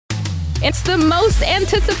It's the most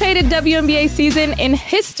anticipated WNBA season in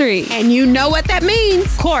history. And you know what that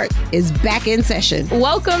means. Court is back in session.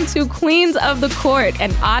 Welcome to Queens of the Court,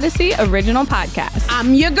 an Odyssey original podcast.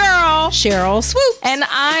 I'm your girl, Cheryl Swoop. And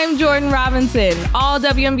I'm Jordan Robinson. All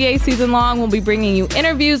WNBA season long, we'll be bringing you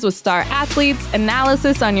interviews with star athletes,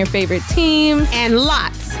 analysis on your favorite teams, and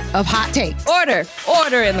lots of hot takes.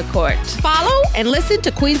 Order in the court. Follow and listen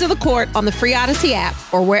to Queens of the Court on the free Odyssey app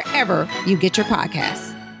or wherever you get your podcasts.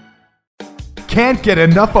 Can't get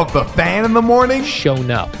enough of the fan in the morning? Shown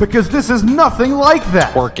up. Because this is nothing like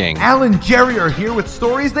that. Working. Al and Jerry are here with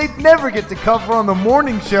stories they'd never get to cover on the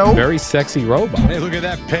morning show. Very sexy robot. Hey, look at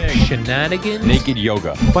that pig. Shenanigans. Naked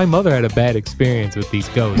yoga. My mother had a bad experience with these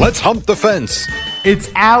ghosts. Let's hump the fence. It's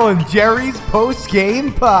Al and Jerry's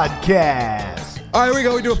Postgame Podcast. All right, here we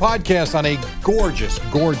go. We do a podcast on a gorgeous,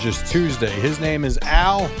 gorgeous Tuesday. His name is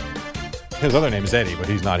Al. His other name is Eddie, but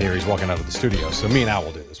he's not here. He's walking out of the studio. So me and Al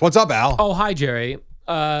will do this. What's up, Al? Oh, hi, Jerry.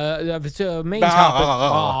 It's a main topic.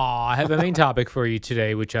 I have a main topic for you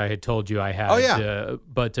today, which I had told you I had. Oh, yeah.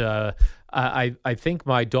 But I think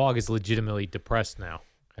my dog is legitimately depressed now,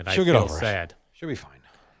 and She'll I get feel over sad. It. She'll be fine.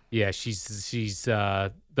 Yeah, she's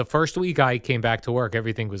the first week I came back to work,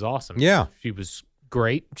 everything was awesome. Yeah. She was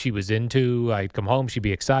great. She was I'd come home, she'd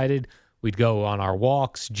be excited. We'd go on our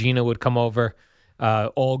walks. Gina would come over.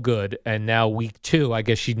 All good. And now week 2, I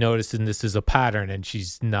guess she noticed and this is a pattern and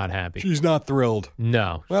she's not happy. She's not thrilled.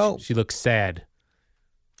 No. Well, she looks sad.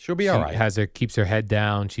 She'll be all right. Keeps her head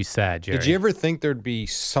down. She's sad, Jerry. Did you ever think there'd be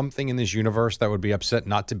something in this universe that would be upset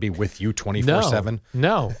not to be with you 24/7?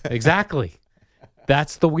 No, exactly.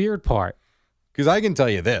 That's the weird part. Because I can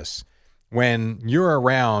tell you this. When you're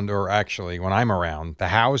around, or actually when I'm around the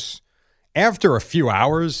house, after a few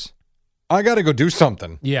hours, I got to go do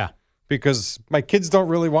something. Yeah. Because my kids don't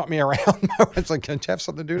really want me around. It's like, can't you have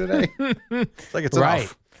something to do today? It's like it's right.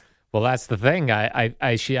 enough. Well, that's the thing.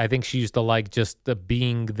 I think she used to like just the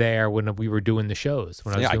being there when we were doing the shows.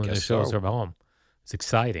 When I was doing the shows from home, it's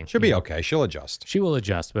exciting. She'll be okay. She'll adjust. She will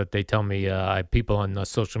adjust, but they tell me people on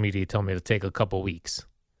social media tell me to take a couple weeks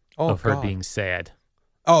of her being sad.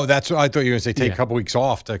 Oh, that's what I thought you were going to say. Take a couple weeks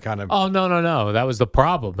off to kind of. Oh, no. That was the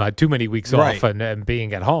problem. I had too many weeks off and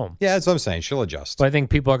being at home. Yeah, that's what I'm saying. She'll adjust. But I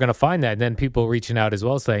think people are going to find that. And then people reaching out as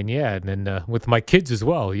well saying, yeah. And then with my kids as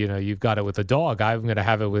well, you've got it with a dog. I'm going to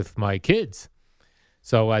have it with my kids.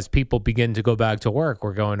 So as people begin to go back to work,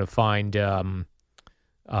 we're going to find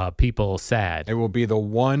people sad. It will be the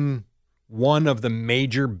one of the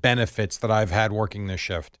major benefits that I've had working this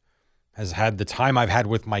shift. Has had the time I've had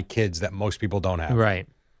with my kids that most people don't have. Right.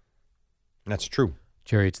 And that's true.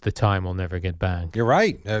 Jerry, it's the time we'll never get back. You're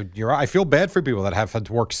right. I feel bad for people that have had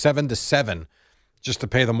to work 7 to 7 just to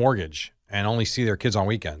pay the mortgage and only see their kids on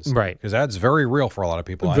weekends. Right. Because that's very real for a lot of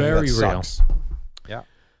people. Very real. Sucks. Yeah.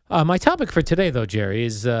 My topic for today, though, Jerry,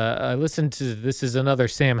 is I listened to this is another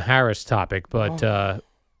Sam Harris topic, but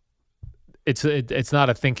it's not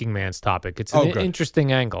a thinking man's topic. It's an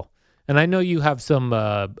interesting angle. And I know you have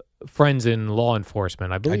some friends in law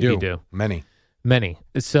enforcement. I believe you do. Many.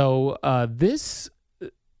 So this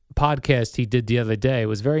podcast he did the other day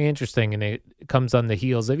was very interesting, and it comes on the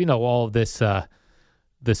heels of, all of this, the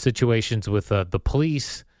situations with the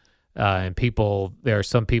police and people. There are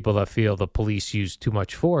some people that feel the police use too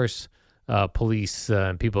much force,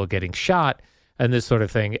 and people are getting shot, and this sort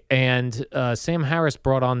of thing. And Sam Harris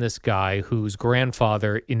brought on this guy whose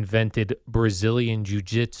grandfather invented Brazilian Jiu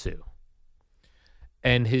Jitsu.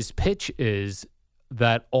 And his pitch is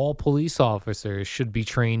that all police officers should be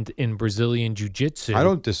trained in Brazilian Jiu Jitsu. I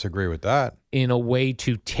don't disagree with that. In a way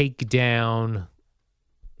to take down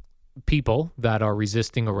people that are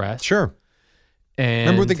resisting arrest. Sure. And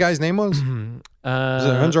remember what the guy's name was? Was it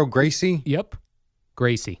Alejandro Gracie? Yep.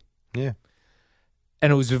 Gracie. Yeah.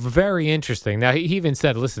 And it was very interesting. Now, he even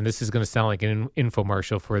said, listen, this is going to sound like an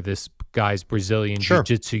infomercial for this guy's Brazilian Jiu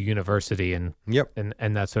Jitsu University and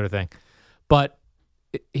that sort of thing. But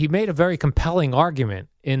he made a very compelling argument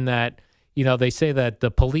in that, they say that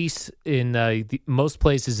the police in most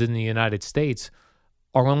places in the United States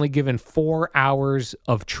are only given 4 hours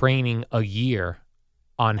of training a year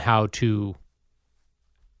on how to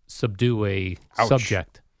subdue a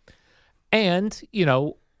subject. And,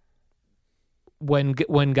 when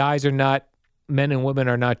guys are not, men and women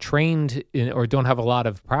are not trained or don't have a lot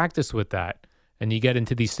of practice with that, and you get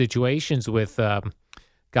into these situations with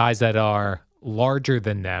guys that are larger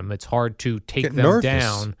than them, it's hard to take them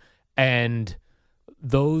down. And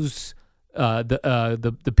those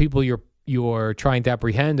the people you're trying to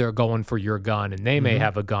apprehend are going for your gun, and they may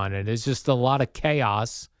have a gun, and it's just a lot of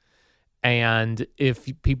chaos. And if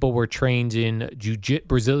people were trained in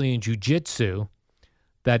Brazilian Jiu Jitsu,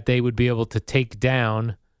 that they would be able to take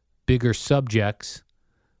down bigger subjects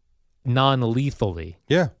non-lethally.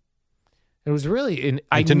 Yeah. It was really...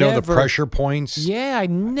 And to know the pressure points. Yeah, I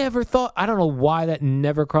never thought... I don't know why that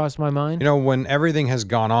never crossed my mind. You know, when everything has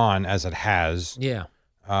gone on as it has... Yeah.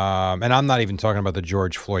 And I'm not even talking about the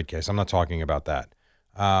George Floyd case. I'm not talking about that.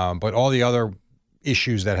 But all the other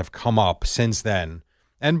issues that have come up since then,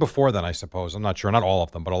 and before then, I suppose. I'm not sure. Not all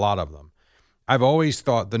of them, but a lot of them. I've always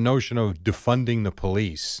thought the notion of defunding the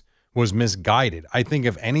police was misguided. I think,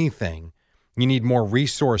 if anything, you need more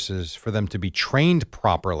resources for them to be trained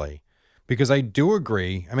properly. Because I do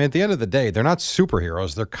agree. I mean, at the end of the day, they're not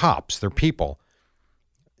superheroes. They're cops. They're people.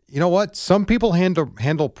 You know what? Some people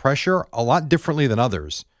handle pressure a lot differently than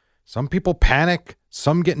others. Some people panic.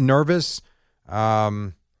 Some get nervous.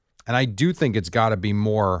 And I do think it's got to be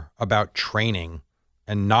more about training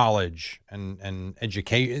and knowledge and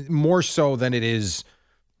education, more so than it is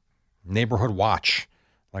neighborhood watch,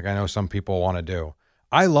 like I know some people want to do.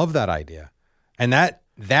 I love that idea. And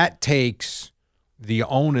that takes the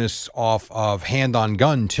onus off of hand on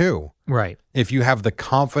gun too. Right. If you have the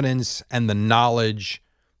confidence and the knowledge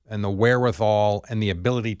and the wherewithal and the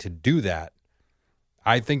ability to do that,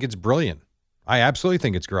 I think it's brilliant. I absolutely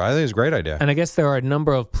think it's great. I think it's a great idea. And I guess there are a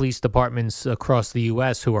number of police departments across the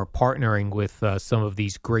U.S. who are partnering with some of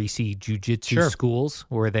these Gracie Jiu Jitsu schools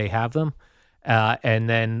where they have them. And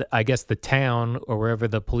then I guess the town or wherever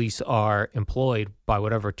the police are employed by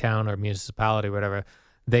whatever town or municipality or whatever,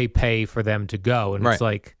 they pay for them to go. And it's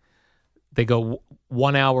like they go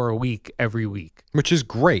 1 hour a week every week. Which is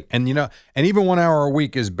great. And, you know, and even 1 hour a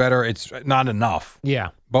week is better. It's not enough. Yeah.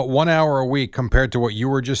 But 1 hour a week compared to what you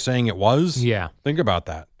were just saying it was. Yeah. Think about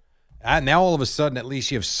that. And now all of a sudden, at least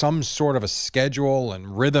you have some sort of a schedule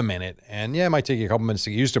and rhythm in it. And yeah, it might take you a couple minutes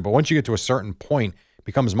to get used to it. But once you get to a certain point, it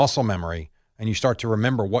becomes muscle memory and you start to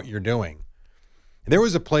remember what you're doing. There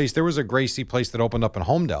was a Gracie place that opened up in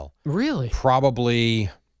Homedale. Really?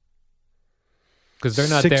 Probably. Because they're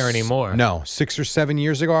not there anymore. No, 6 or 7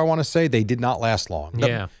 years ago, I want to say. They did not last long. Yeah.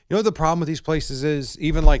 You know what the problem with these places is?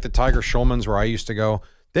 Even like the Tiger Schulman's where I used to go,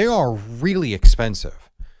 they are really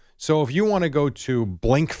expensive. So if you want to go to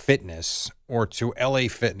Blink Fitness or to LA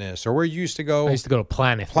Fitness or where you used to go. I used to go to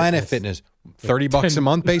Planet Fitness. $30 a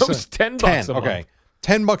month, basically? It was $10 a month. Okay.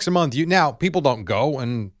 $10 a month. Now, people don't go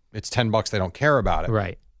and it's $10. They don't care about it.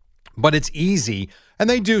 Right. But it's easy. And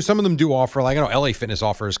they do. Some of them do offer, like, I know LA Fitness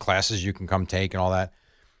offers classes you can come take and all that.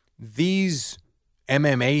 These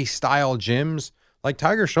MMA style gyms, like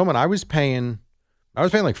Tiger Showman, I was paying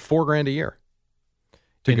like $4,000 a year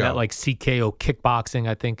to go. That like CKO kickboxing,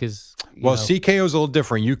 I think is. Well, CKO is a little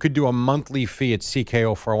different. You could do a monthly fee at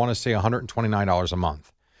CKO for, I want to say, $129 a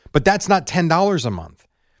month. But that's not $10 a month.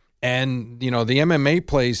 And, you know, the MMA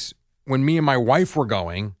place, when me and my wife were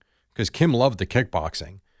going, because Kim loved the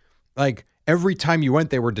kickboxing, like every time you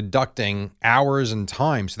went, they were deducting hours and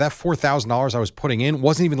time. So that $4,000 I was putting in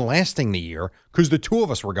wasn't even lasting the year because the two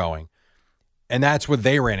of us were going. And that's what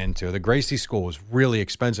they ran into. The Gracie School was really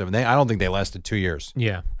expensive. And I don't think they lasted 2 years.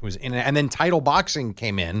 Yeah. It was and then Title Boxing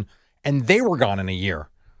came in and they were gone in a year.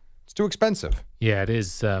 It's too expensive. Yeah, it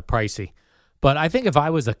is pricey. But I think if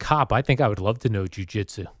I was a cop, I think I would love to know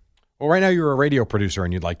jiu-jitsu. Well, right now you're a radio producer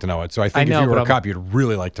and you'd like to know it. So I think if you were a cop, you'd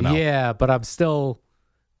really like to know. Yeah, but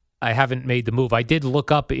I haven't made the move. I did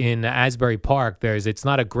look up in Asbury Park. It's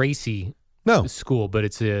not a Gracie school, but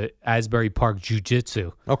it's a Asbury Park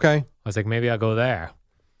Jiu-Jitsu. Okay. I was like, maybe I'll go there.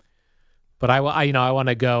 But I want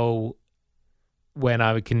to go when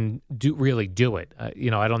I can really do it. I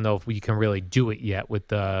don't know if we can really do it yet with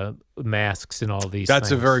the masks and all these That's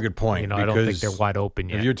things. a very good point. I don't think they're wide open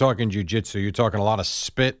yet. If you're talking jiu-jitsu, you're talking a lot of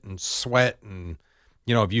spit and sweat. And,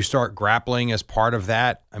 if you start grappling as part of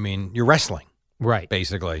that, I mean, you're wrestling. Right.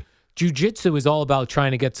 Basically. Jiu-jitsu is all about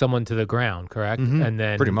trying to get someone to the ground, correct? Mm-hmm. And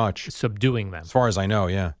then pretty much subduing them. As far as I know,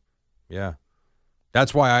 yeah. Yeah.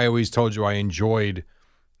 That's why I always told you I enjoyed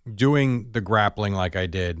doing the grappling like I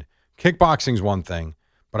did. Kickboxing's one thing,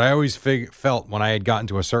 but I always felt when I had gotten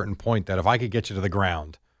to a certain point that if I could get you to the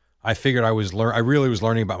ground, I figured I really was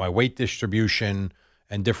learning about my weight distribution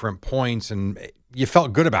and different points, and you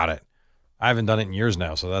felt good about it. I haven't done it in years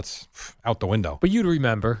now, so that's out the window. But you'd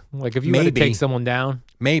remember, like if you had to take someone down?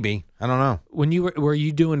 Maybe. I don't know. When you were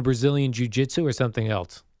you doing Brazilian Jiu Jitsu or something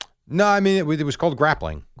else? No, I mean, it was called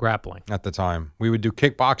grappling. Grappling. At the time. We would do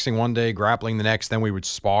kickboxing one day, grappling the next, then we would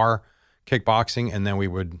spar kickboxing, and then we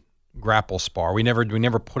would grapple spar. We never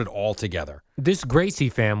put it all together. This Gracie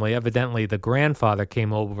family, evidently the grandfather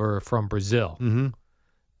came over from Brazil,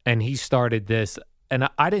 and he started this. And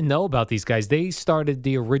I didn't know about these guys. They started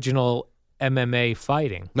the original MMA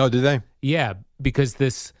fighting. No, did they? Yeah, because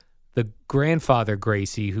the grandfather,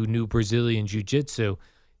 Gracie, who knew Brazilian Jiu Jitsu,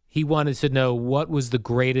 he wanted to know what was the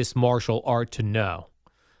greatest martial art to know.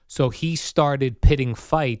 So he started pitting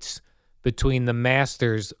fights between the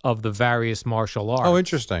masters of the various martial arts. Oh,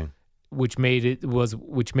 interesting. Which made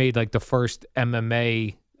like the first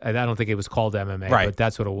MMA. I don't think it was called MMA, Right. but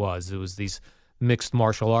that's what it was. It was these mixed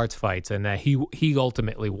martial arts fights, and he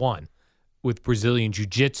ultimately won with Brazilian Jiu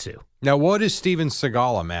Jitsu. Now, what is Steven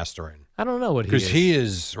Seagal a master in? I don't know what he is. Because he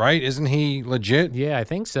is, right? Isn't he legit? Yeah, I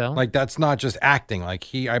think so. Like, that's not just acting. Like,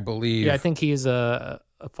 I believe. Yeah, I think he is a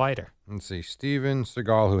fighter. Let's see. Steven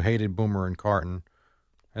Seagal, who hated Boomer and Carton,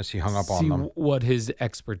 as he hung up on them. What his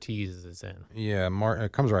expertise is in. Yeah,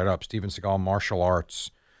 it comes right up. Steven Seagal, martial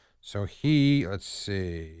arts. So let's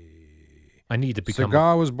see. I need to become.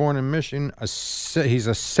 Seagal was born in Michigan. He's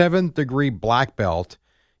a 7th degree black belt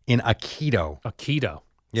in Aikido. Aikido.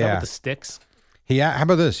 Is Yeah. that with the sticks? How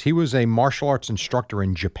about this? He was a martial arts instructor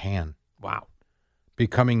in Japan, Wow.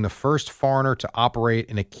 becoming the first foreigner to operate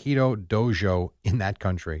an Aikido dojo in that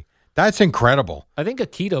country. That's incredible. I think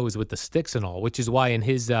Aikido is with the sticks and all, which is why in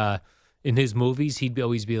his movies he'd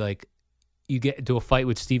always be like, you get into a fight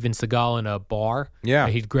with Steven Seagal in a bar, Yeah.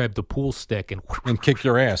 and he'd grab the pool stick and kick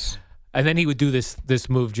your ass. And then he would do this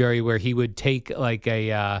move, Jerry, where he would take like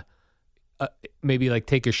maybe like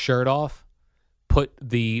take his shirt off, put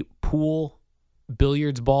the pool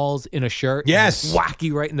billiards balls in a shirt, Yes. and whack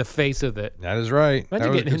you right in the face with it. That is right. Imagine That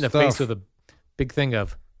was getting hit in the good face stuff. with a big thing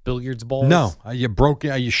of billiards balls. No,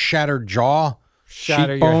 you shattered jaw,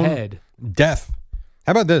 Shatter cheekbone, your head. death.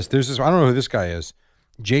 How about this? There's this. I don't know who this guy is.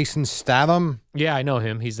 Jason Statham. Yeah, I know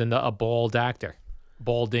him. He's a bald actor,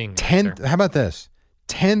 balding. 10th. actor. How about this?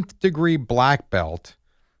 10th degree black belt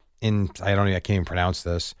in. I can't even pronounce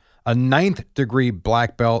this. A 9th degree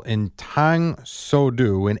black belt in Tang Soo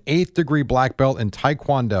Do, an 8th degree black belt in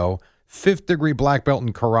Taekwondo, 5th degree black belt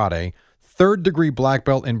in Karate, 3rd degree black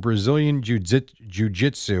belt in Brazilian Jiu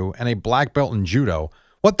Jitsu, and a black belt in Judo.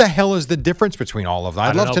 What the hell is the difference between all of them?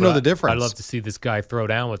 I'd love to know the difference. I'd love to see this guy throw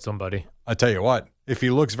down with somebody. I'll tell you what, if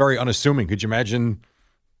he looks very unassuming, could you imagine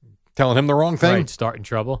telling him the wrong thing? Right, starting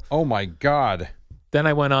trouble. Oh, my God. Then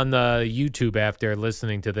I went on the YouTube after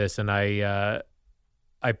listening to this, and I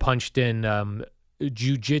punched in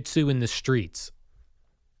jiu-jitsu in the streets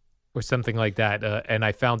or something like that, and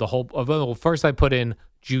I found a whole. Well, first I put in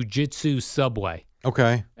jiu-jitsu subway.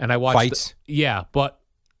 Okay. And I watched Fights? Yeah, but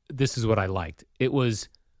this is what I liked. It was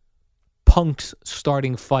punks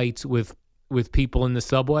starting fights with people in the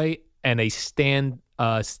subway, and a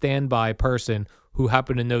standby person who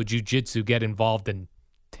happened to know jiu-jitsu get involved and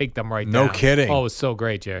take them right down. No kidding. Oh, it was so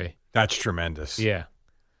great, Jerry. That's tremendous. Yeah.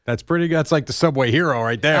 That's pretty good. That's like the Subway hero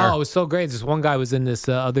right there. Oh, it was so great. This one guy was in this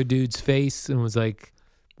other dude's face and was like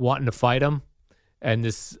wanting to fight him. And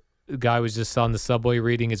this guy was just on the subway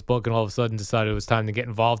reading his book and all of a sudden decided it was time to get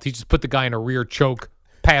involved. He just put the guy in a rear choke,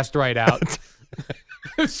 passed right out.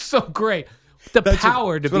 It was so great. That's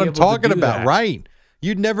power to be what I'm able talking to do about. that. Right.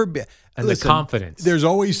 You'd never be. And Listen, the confidence. There's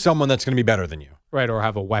always someone that's going to be better than you. Right, or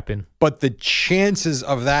have a weapon. But the chances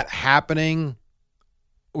of that happening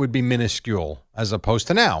would be minuscule as opposed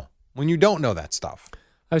to now when you don't know that stuff.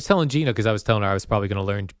 I was telling Gina, because I was telling her I was probably going to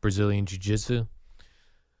learn Brazilian Jiu-Jitsu.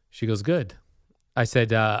 She goes, good. I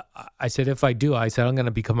said, if I do, I'm going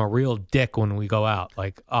to become a real dick when we go out.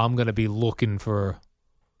 Like, I'm going to be looking for,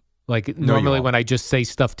 like, normally when I just say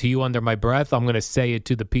stuff to you under my breath, I'm going to say it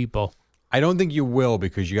to the people. I don't think you will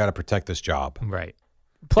because you got to protect this job. Right.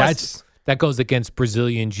 Plus, that goes against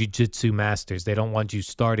Brazilian Jiu-Jitsu masters. They don't want you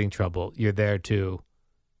starting trouble. You're there to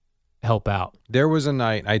help out. There was a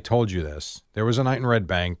night, I told you this. There was a night in Red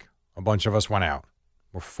Bank. A bunch of us went out.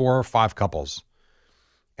 We're 4 or 5 couples.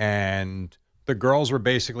 And the girls were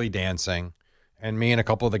basically dancing. And me and a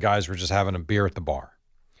couple of the guys were just having a beer at the bar.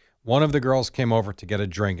 One of the girls came over to get a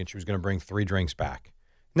drink, and she was going to bring 3 drinks back.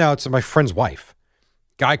 Now, it's my friend's wife.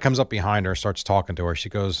 Guy comes up behind her, starts talking to her. She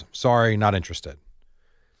goes, sorry, not interested.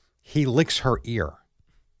 He licks her ear.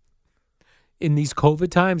 In these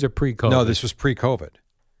COVID times or pre-COVID? No, this was pre-COVID.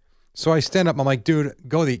 So I stand up. I'm like, dude,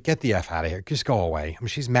 get the F out of here. Just go away. I mean,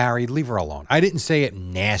 she's married. Leave her alone. I didn't say it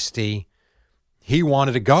nasty. He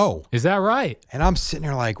wanted to go. Is that right? And I'm sitting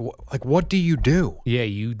there like, what do you do? Yeah,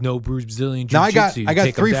 you know Brazilian Now Jiu-Jitsu. I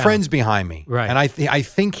got 3 friends behind me. Right. And I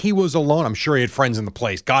think he was alone. I'm sure he had friends in the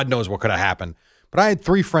place. God knows what could have happened. But I had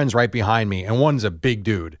 3 friends right behind me, and one's a big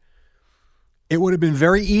dude. It would have been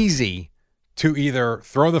very easy to either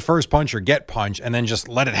throw the first punch or get punched and then just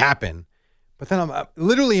let it happen. But then I'm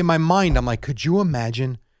literally in my mind, I'm like, could you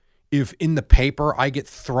imagine if in the paper I get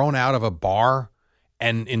thrown out of a bar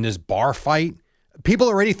and in this bar fight, people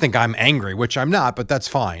already think I'm angry, which I'm not, but that's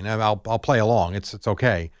fine. I'll play along. It's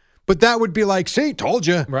okay. But that would be like, see, told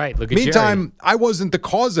you. Right. Look at Meantime, I wasn't the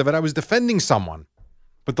cause of it. I was defending someone.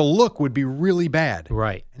 But the look would be really bad.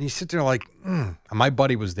 Right. And you sit there like, And my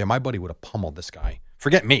buddy was there. My buddy would have pummeled this guy.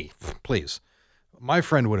 Forget me, please. My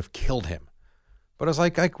friend would have killed him. But I was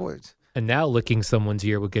like, what? And now licking someone's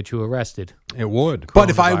ear would get you arrested. It would. But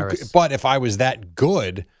if Coronavirus. I was that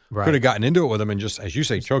good, Right. could have gotten into it with him and just, as you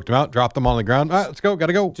say, choked him out, dropped him on the ground. All right, let's go. Got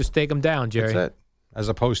to go. Just take them down, Jerry. That's it. As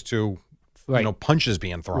opposed to, Right. punches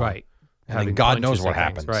being thrown. Right. And then Having God knows punches what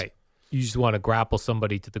and things. happens. Right. You just want to grapple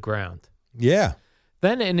somebody to the ground. Yeah.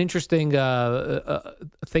 Then an interesting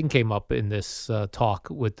thing came up in this talk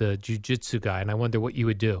with the jiu-jitsu guy, and I wonder what you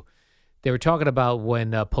would do. They were talking about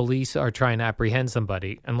when police are trying to apprehend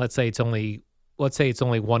somebody, and let's say it's only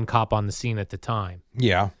one cop on the scene at the time,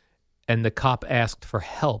 Yeah. and the cop asked for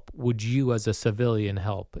help. Would you, as a civilian,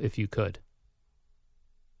 help if you could?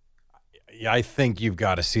 Yeah, I think you've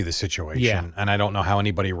got to see the situation. Yeah. And I don't know how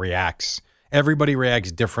anybody reacts. Everybody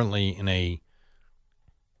reacts differently in a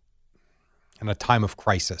time of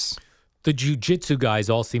crisis. The jiu-jitsu guys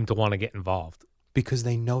all seem to want to get involved. Because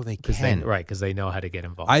they know they can. Because they know how to get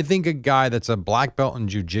involved. I think a guy that's a black belt in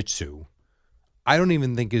jiu-jitsu, I don't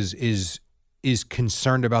even think is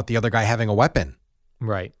concerned about the other guy having a weapon.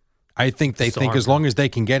 Right. I think they think as long as they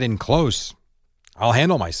can get in close, I'll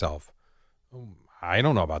handle myself. I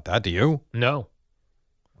don't know about that. Do you? No.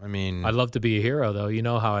 I mean, I'd love to be a hero, though. You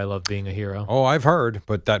know how I love being a hero. oh, I've heard,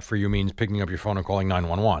 but that for you means picking up your phone and calling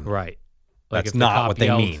 911. Right. That's if the not cop what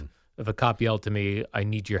they mean. If a cop yelled to me, "I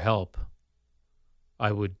need your help,"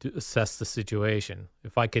 I would assess the situation.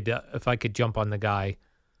 If I could jump on the guy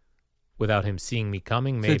without him seeing me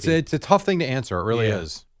coming, maybe. It's a tough thing to answer. It really Yeah.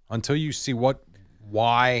 is. Until you see what,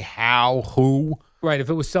 why, how, who. Right. If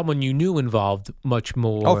it was someone you knew involved, much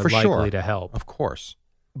more Oh, for likely sure. to help. Of course.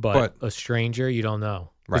 But a stranger, you don't know.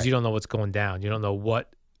 Because Right. you don't know what's going down. You don't know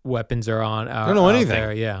what weapons are on. Don't know out anything.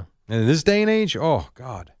 there. Yeah. And in this day and age, oh,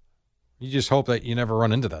 God. You just hope that you never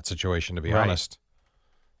run into that situation, to be Right. honest.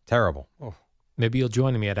 Terrible. Oh. Maybe you'll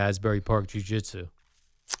join me at Asbury Park Jiu-Jitsu.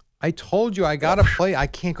 I told you I got to play. I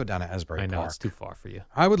can't go down to Asbury I know Park. it's too far for you.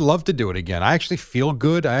 I would love to do it again. I actually feel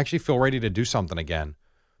good. I actually feel ready to do something again.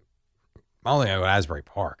 I don't think I go to Asbury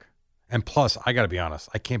Park. And plus, I got to be honest,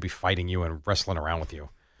 I can't be fighting you and wrestling around with you.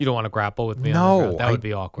 You don't want to grapple with me on the No. ground. That would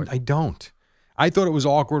be awkward. I don't. I thought it was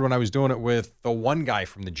awkward when I was doing it with the one guy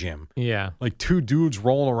from the gym. Yeah. Like two dudes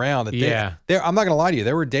rolling around. Yeah. I'm not going to lie to you.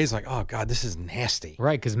 There were days like, oh, God, this is nasty.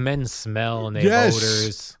 Right, because men smell and they have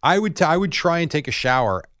odors. I would try and take a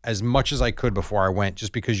shower as much as I could before I went,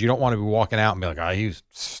 just because you don't want to be walking out and be like, oh, he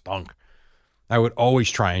stunk. I would always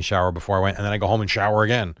try and shower before I went, and then I go home and shower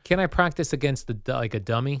again. Can I practice against a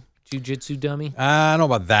dummy, jiu-jitsu dummy? I don't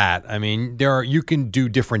know about that. I mean, you can do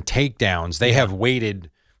different takedowns. They have weighted.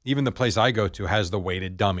 Even the place I go to has the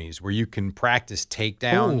weighted dummies where you can practice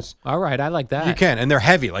takedowns. Ooh, all right, I like that. You can, and they're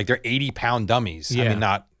heavy, like they're 80-pound dummies. I Yeah. mean,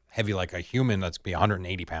 not heavy like a human that's be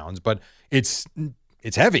 180 pounds, but it's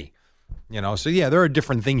heavy. So yeah, there are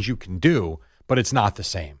different things you can do, but it's not the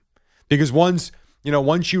same. Because once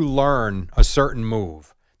you learn a certain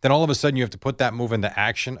move, then all of a sudden you have to put that move into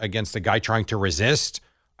action against a guy trying to resist.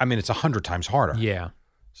 I mean, it's 100 times harder. Yeah.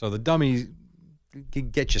 So the dummy can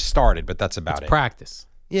get you started, but that's about It's it. practice.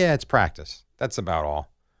 Yeah, it's practice. That's about all.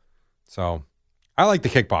 So I like the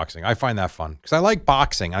kickboxing. I find that fun because I like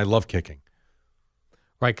boxing. I love kicking.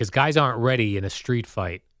 Right, because guys aren't ready in a street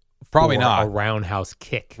fight. Probably for not. a roundhouse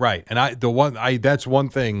kick. Right. And that's one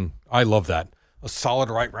thing. I love that. A solid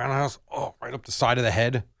right roundhouse. Oh, right up the side of the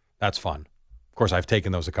head. That's fun. Of course, I've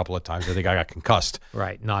taken those a couple of times. I think I got concussed.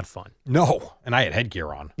 Right, not fun. No. And I had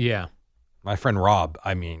headgear on. Yeah. My friend Rob,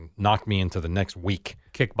 knocked me into the next week.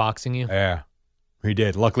 Kickboxing you? Yeah, he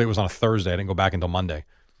did. Luckily, it was on a Thursday. I didn't go back until Monday.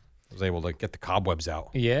 I was able to get the cobwebs out.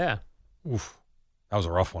 Yeah. Oof. That was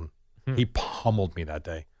a rough one. He pummeled me that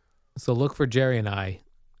day. So look for Jerry and I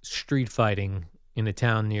street fighting in a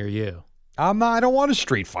town near you. I don't want a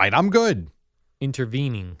street fight. I'm good.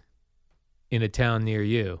 Intervening in a town near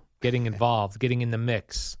you. Getting involved. Getting in the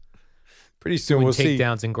mix. Pretty soon Doing we'll see.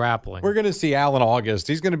 takedowns and grappling. We're going to see Alan August.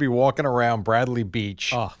 He's going to be walking around Bradley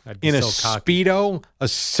Beach I'd be in a so cocky. Speedo, a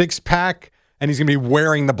six-pack, and he's going to be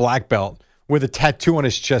wearing the black belt with a tattoo on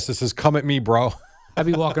his chest that says, "Come at me, bro." I'd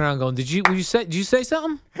be walking around going, did you say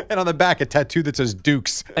something? And on the back, a tattoo that says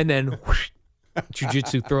Dukes. And then whoosh,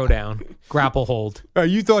 jiu-jitsu throwdown, grapple hold.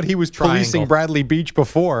 You thought he was policing Triangle. Bradley Beach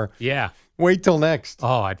before. Yeah. Wait till next.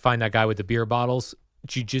 Oh, I'd find that guy with the beer bottles,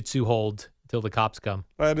 jiu-jitsu hold till the cops come.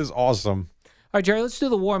 That is awesome. All right, Jerry, let's do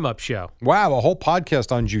the warm-up show. Wow, a whole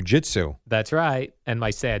podcast on jiu-jitsu. That's right. And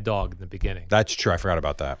my sad dog in the beginning. That's true. I forgot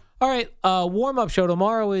about that. All right, warm-up show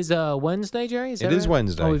tomorrow is Wednesday, Jerry? It is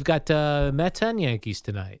Wednesday. Oh, we've got Mets and Yankees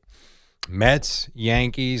tonight. Mets,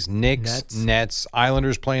 Yankees, Knicks, Nets,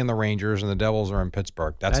 Islanders playing the Rangers, and the Devils are in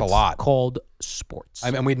Pittsburgh. That's a lot. Called sports.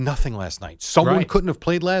 I mean, we had nothing last night. Someone couldn't have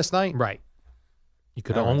played last night? Right. You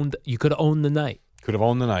could have owned the night. Could have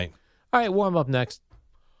owned the night. All right, warm up next.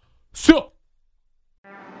 So.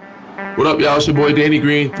 What up, y'all? It's your boy Danny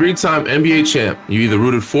Green, 3-time NBA champ. You either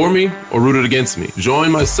rooted for me or rooted against me.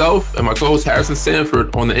 Join myself and my co-host Harrison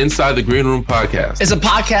Sanford on the Inside the Green Room podcast. It's a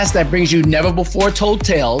podcast that brings you never-before-told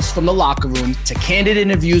tales from the locker room to candid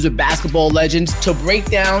interviews with basketball legends to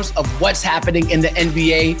breakdowns of what's happening in the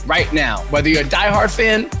NBA right now. Whether you're a diehard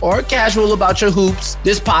fan or casual about your hoops,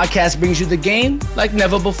 this podcast brings you the game like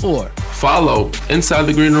never before. Follow Inside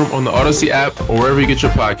the Green Room on the Odyssey app or wherever you get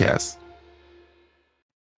your podcasts.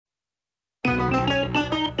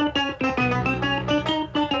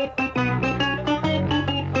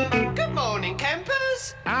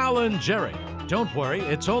 Alan Jerry. Don't worry,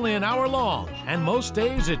 it's only an hour long, and most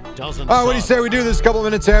days it doesn't. All right, what do you say we do this a couple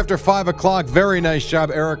minutes after 5 o'clock? Very nice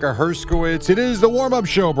job, Erica Herskowitz. It is the warm-up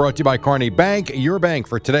show brought to you by Carney Bank. Your bank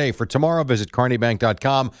for today. For tomorrow, visit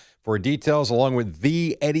carneybank.com for details, along with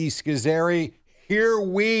the Eddie Schizzeri. Here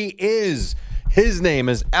we is. His name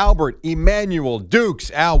is Albert Emmanuel Dukes.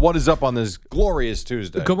 Al, what is up on this glorious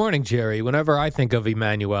Tuesday? Good morning, Jerry. Whenever I think of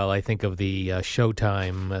Emmanuel, I think of the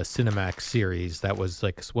Showtime Cinemax series. That was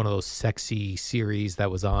like one of those sexy series that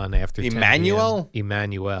was on after 10 Emmanuel? p.m.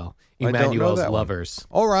 Emmanuel. I don't know Emmanuel's that one. Lovers.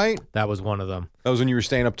 All right. That was one of them. That was when you were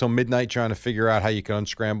staying up till midnight trying to figure out how you could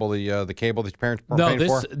unscramble the cable that your parents weren't paying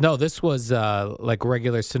for? No, this was like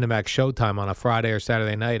regular Cinemax Showtime on a Friday or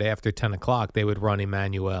Saturday night after 10 o'clock. They would run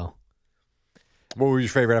Emmanuel. What was your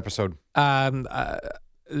favorite episode?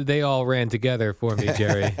 They all ran together for me,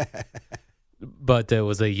 Jerry. But there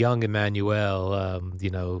was a young Emmanuel,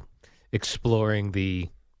 exploring the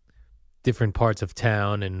different parts of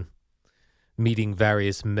town and meeting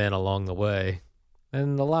various men along the way.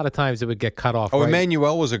 And a lot of times it would get cut off. Oh, right?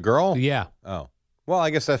 Emmanuel was a girl? Yeah. Oh. Well, I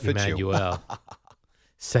guess that fits Emmanuel.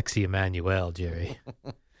 Sexy Emmanuel, Jerry.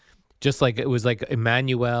 Just like it was like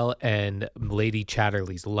Emmanuel and Lady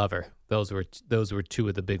Chatterley's Lover. Those were two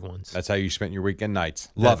of the big ones. That's how you spent your weekend nights.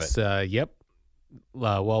 Love it. Yep.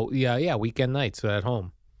 Weekend nights at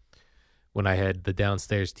home when I had the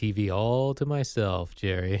downstairs TV all to myself,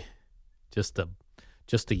 Jerry. Just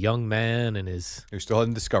a young man and who still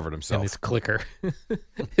hadn't discovered himself. And his clicker,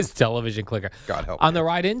 his television clicker. God help. On the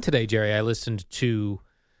ride in today, Jerry, I listened to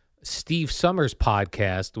Steve Summers'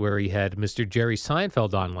 podcast where he had Mr. Jerry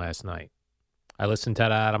Seinfeld on last night. I listened to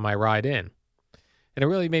that on my ride in. And it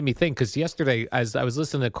really made me think, because yesterday, as I was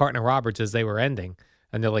listening to Carton and Roberts as they were ending,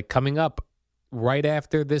 and they're like, coming up right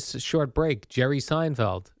after this short break, Jerry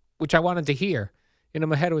Seinfeld, which I wanted to hear. And in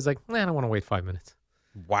my head, it was like, I don't want to wait 5 minutes.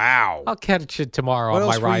 Wow. I'll catch it tomorrow what on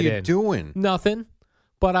my else ride were you in. Doing? Nothing.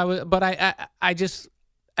 But I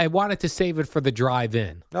wanted to save it for the drive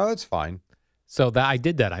in. No, that's fine. So that I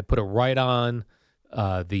did that. I put it right on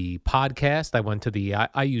the podcast. I went to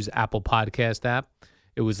I use Apple Podcast app.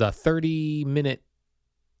 It was a 30-minute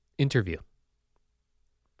interview.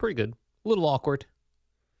 Pretty good. A little awkward.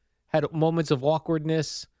 Had moments of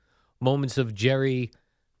awkwardness, moments of Jerry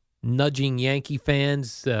nudging Yankee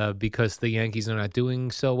fans because the Yankees are not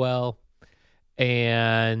doing so well.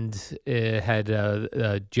 And it had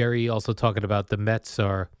Jerry also talking about the Mets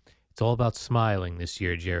it's all about smiling this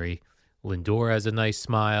year, Jerry. Lindor has a nice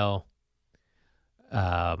smile.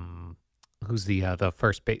 Who's the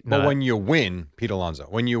first base? Well, when you win, Pete Alonso,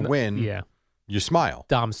 when you win, yeah, you smile.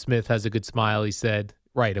 Dom Smith has a good smile, he said.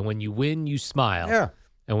 Right, and when you win, you smile. Yeah.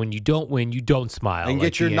 And when you don't win, you don't smile. And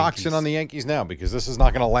like get your the knocks in Yankees. on the Yankees now, because this is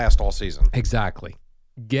not going to last all season. Exactly.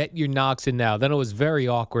 Get your knocks in now. Then it was very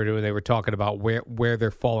awkward when they were talking about where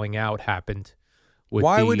their falling out happened.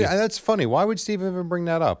 That's funny. Why would Steve even bring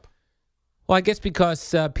that up? Well, I guess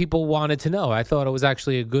because people wanted to know. I thought it was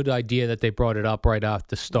actually a good idea that they brought it up right off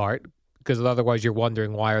the start, because otherwise you're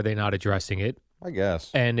wondering why are they not addressing it. I guess.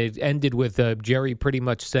 And it ended with Jerry pretty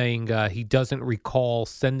much saying he doesn't recall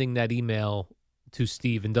sending that email to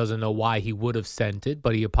Steve and doesn't know why he would have sent it,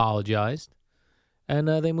 but he apologized. And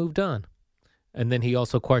they moved on. And then he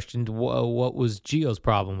also questioned what was Gio's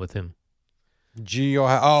problem with him.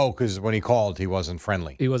 Gio, because when he called, he wasn't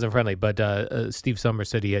friendly. He wasn't friendly, but Steve Summers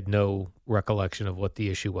said he had no recollection of what the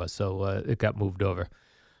issue was, so it got moved over.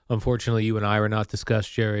 Unfortunately, you and I were not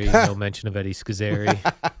discussed, Jerry. No mention of Eddie Schizzeri.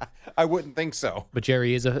 I wouldn't think so. But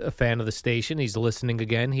Jerry is a fan of the station. He's listening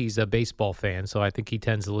again. He's a baseball fan, so I think he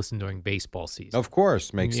tends to listen during baseball season. Of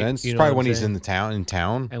course, makes sense. You know Probably what when I'm he's saying? in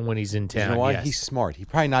town. And when he's in town, You know why? yes. He's smart. He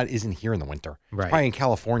probably isn't here in the winter. Right. He's probably in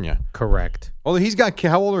California. Correct. Well, he's got,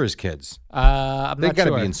 how old are his kids? I'm They've not got to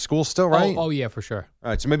sure. be in school still, right? Oh, yeah, for sure. All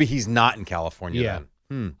right, so maybe he's not in California Yeah. then.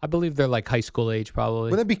 I believe they're like high school age,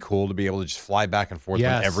 probably. Wouldn't that be cool to be able to just fly back and forth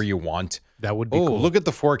Yes. whenever you want? That would be Oh, cool. look at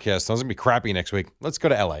the forecast. It's going to be crappy next week. Let's go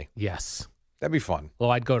to L.A. Yes. That'd be fun.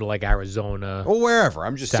 Well, I'd go to like Arizona, Or wherever.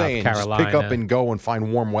 I'm just South saying, just pick up Carolina. and go and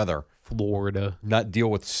find warm weather. Florida. Not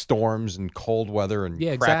deal with storms and cold weather and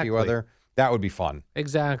Yeah, crappy exactly. weather. That would be fun.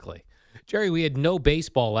 Exactly. Jerry, we had no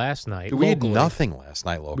baseball last night. We had locally. nothing last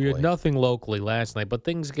night locally. We had nothing locally last night, but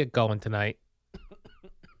things get going tonight.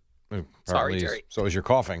 Sorry, Sorry, Jerry. So is your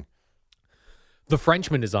coughing. The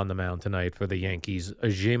Frenchman is on the mound tonight for the Yankees.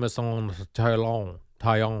 Jameson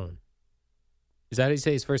Taillon. Is that how you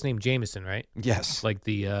say his first name? Jameson, right? Yes. Like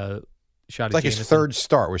the shot It's of like Jameson. his third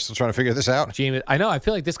start. We're still trying to figure this out. I know. I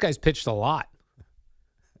feel like this guy's pitched a lot.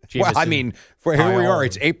 Well, I Jameson mean, here we are. Taillon.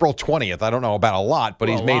 It's April 20th. I don't know about a lot, but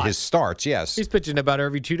Well, he's a made lot. his starts, yes. He's pitching about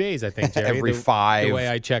every 2 days, I think, Jerry. Every the, five. The way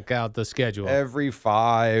I check out the schedule. Every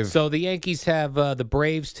five. So the Yankees have the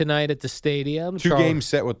Braves tonight at the stadium. Two games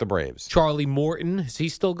set with the Braves. Charlie Morton, is he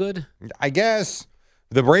still good? I guess.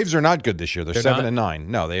 The Braves are not good this year. They're They're 7-9.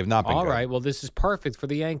 No, they have not been All good. right. Well, this is perfect for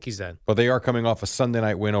the Yankees then. But they are coming off a Sunday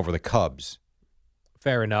night win over the Cubs.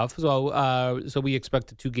 Fair enough. So we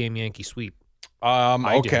expect a 2-game Yankee sweep.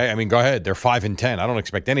 Okay. I mean, go ahead. They're 5-10. I don't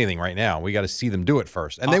expect anything right now. We got to see them do it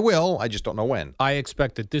first. And they will. I just don't know when. I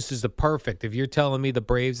expect that this is the perfect. If you're telling me the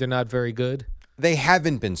Braves are not very good, They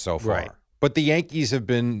haven't been so far. Right. But the Yankees have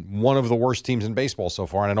been one of the worst teams in baseball so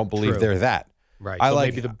far, and I don't believe True. they're that. right? I so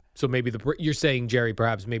like. maybe you're saying, Jerry,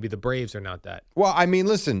 perhaps maybe the Braves are not that. Well, I mean,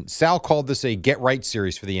 listen, Sal called this a get right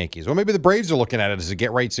series for the Yankees. Well, maybe the Braves are looking at it as a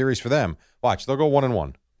get right series for them. Watch, they'll go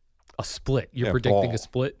 1-1. A split. You're Yeah, predicting ball. a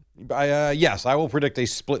split? Yes, I will predict a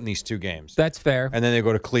split in these two games. That's fair. And then they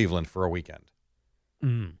go to Cleveland for a weekend.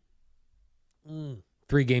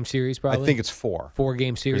 3-game series, probably. I think it's 4.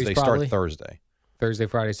 4-game Because series, they probably. start Thursday. Thursday,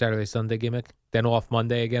 Friday, Saturday, Sunday gimmick. Then off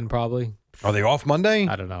Monday again, probably. Are they off Monday?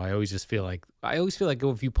 I don't know. I always feel like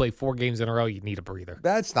if you play 4 games in a row, you need a breather.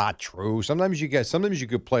 That's not true. Sometimes you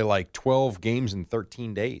could play like 12 games in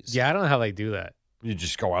 13 days. Yeah, I don't know how they do that. You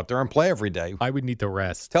just go out there and play every day. I would need to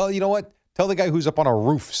rest. You know what? Tell the guy who's up on a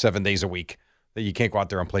roof 7 days a week that you can't go out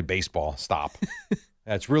there and play baseball. Stop.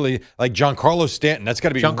 That's really like Giancarlo Stanton. That's got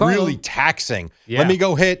to be Giancarlo. really taxing. Yeah. Let me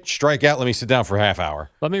go hit, strike out. Let me sit down for a half hour.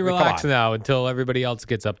 Let me I mean, come relax on. now until everybody else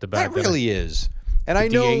gets up to bat. That really is. And I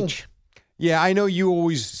know. DH. Yeah, I know you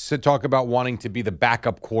always talk about wanting to be the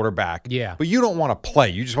backup quarterback. Yeah. But you don't want to play.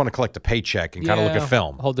 You just want to collect a paycheck and kind of look at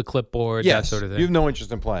film. Hold the clipboard, Yes, that sort of thing. you have no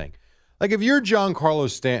interest in playing. Like if you're Giancarlo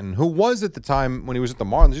Stanton, who was at the time when he was at the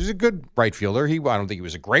Marlins, he was a good right fielder. I don't think he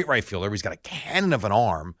was a great right fielder, but he's got a cannon of an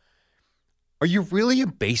arm. Are you really a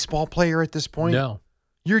baseball player at this point? No.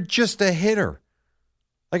 You're just a hitter.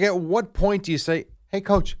 Like at what point do you say, hey,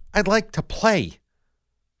 coach, I'd like to play?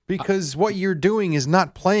 Because what you're doing is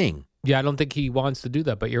not playing. Yeah, I don't think he wants to do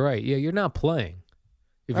that, but you're right. Yeah, you're not playing.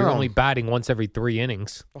 If you're Oh. only batting once every 3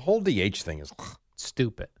 innings, The whole DH thing is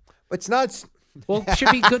stupid. it's not. Well, it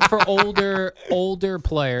should be good for older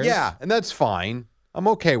players. Yeah, and that's fine. I'm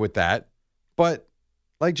okay with that. But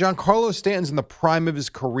like Giancarlo Stanton's in the prime of his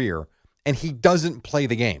career, and he doesn't play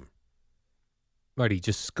the game. Right, he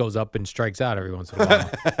just goes up and strikes out every once in a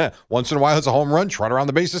while. Once in a while, it's a home run, trot around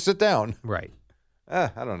the bases, sit down. Right. I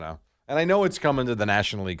don't know. And I know it's coming to the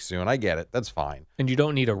National League soon. I get it. That's fine. And you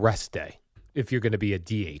don't need a rest day if you're going to be a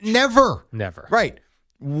DH. Never. Never. Right.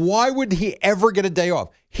 Why would he ever get a day off?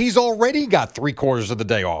 He's already got 3/4 of the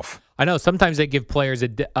day off. I know sometimes they give players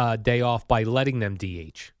a day off by letting them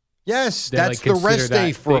DH. Yes, They, that's like, the rest consider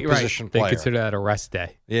day that- for a they- right, position They player. consider that a rest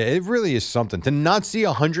day. Yeah, it really is something. To not see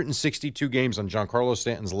 162 games on Giancarlo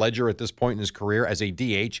Stanton's ledger at this point in his career as a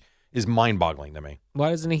DH is mind-boggling to me.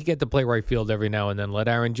 Why doesn't he get to play right field every now and then? Let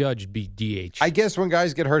Aaron Judge be DH. I guess when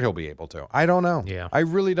guys get hurt, he'll be able to. I don't know. Yeah. I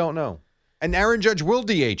really don't know. And Aaron Judge will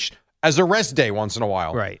DH as a rest day once in a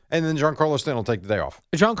while. Right. And then Giancarlo Stanton will take the day off.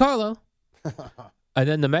 Giancarlo. And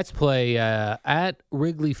then the Mets play at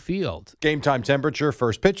Wrigley Field. Game time temperature,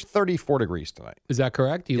 first pitch, 34 degrees tonight. Is that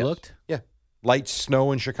correct? You Yes. looked? Yeah. Light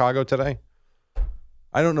snow in Chicago today.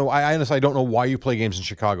 I don't know. I honestly don't know why you play games in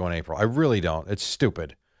Chicago in April. I really don't. It's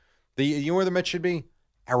stupid. You know where the Mets should be?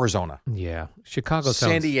 Arizona. Yeah. Chicago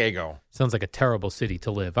San Diego. sounds like a terrible city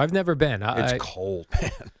to live. I've never been. It's cold,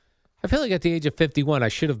 man. I feel like at the age of 51, I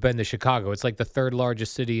should have been to Chicago. It's like the 3rd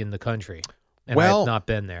largest city in the country. And I Well, have not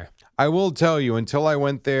been there. I will tell you, until I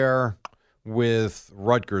went there with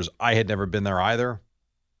Rutgers, I had never been there either.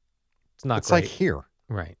 It's not It's great. like here.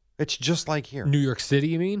 Right. It's just like here. New York City,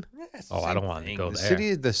 you mean? Yeah, it's the Oh, I same don't want to thing. go the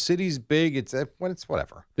there. The city's big. It's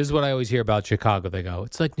whatever. This is what I always hear about Chicago. They go,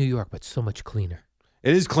 it's like New York, but so much cleaner.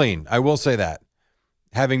 It is clean. I will say that.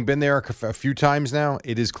 Having been there a few times now,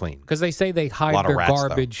 it is clean. Because they say they hide their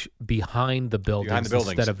garbage behind the buildings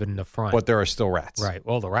instead of in the front. But there are still rats. Right.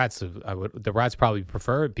 Well, the rats probably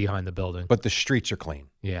prefer it behind the building. But the streets are clean.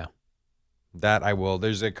 Yeah. That I will.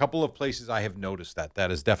 There's a couple of places I have noticed that.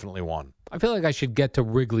 That is definitely one. I feel like I should get to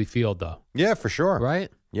Wrigley Field, though. Yeah, for sure.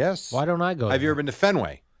 Right? Yes. Why don't I go? Have you ever been to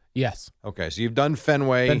Fenway? Yes. Okay, so you've done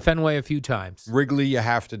Fenway. Been Fenway a few times. Wrigley, you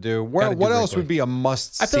have to do. Gotta do What else Wrigley. would be a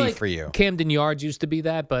must-see like for you? Camden Yards used to be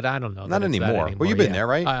that, but I don't know. Not that it's that anymore. Well, you've been there,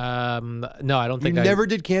 right? No, I don't think You I never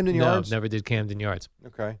did Camden Yards? No, never did Camden Yards.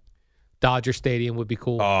 Okay. Dodger Stadium would be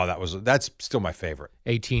cool. Oh, that's still my favorite.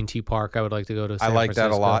 AT&T Park, I would like to go to. I San like that a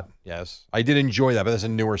Francisco. lot. Yes, I did enjoy that, but that's a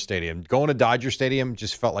newer stadium. Going to Dodger Stadium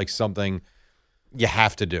just felt like something you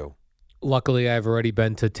have to do. Luckily, I've already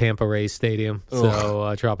been to Tampa Rays Stadium, so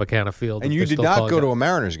Tropicana Field. And if you they're did still not calling go it. to a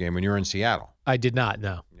Mariners game when you were in Seattle. I did not.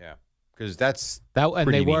 No. Yeah, because that's That and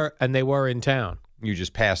pretty they were in town. You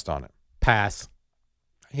just passed on it. Pass.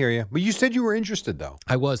 I hear you, but you said you were interested though,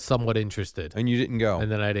 I was somewhat interested, and you didn't go. and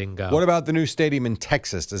then I didn't go. What about the new stadium in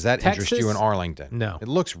Texas? Does that interest you in Texas? Arlington? No. It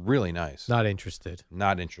looks really nice. Not interested.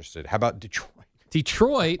 Not interested. How about Detroit?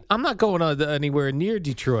 Detroit? I'm not going anywhere near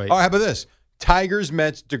Detroit. Oh, how about this? Tigers,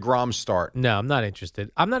 Mets, DeGrom start. No, I'm not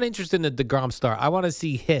interested. I'm not interested in the DeGrom start. I want to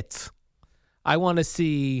see hits. I want to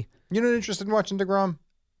see You're not interested in watching DeGrom?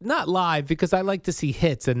 not live because I like to see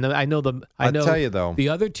hits, and I know I'll tell you, though. the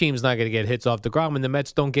other team's not going to get hits off DeGrom, and the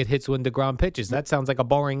Mets don't get hits when DeGrom pitches. That sounds like a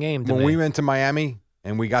boring game to When me. we went to Miami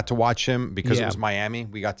and we got to watch him because it Yeah. was Miami,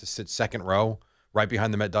 we got to sit second row right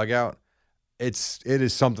behind the Met dugout. It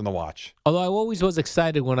is something to watch. Although I always was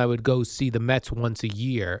excited when I would go see the Mets once a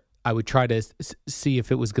year. I would try to see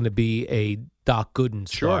if it was going to be a Doc Gooden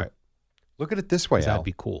start. Look at it this way, 'Cause Al. that'd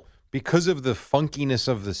be cool. Because of the funkiness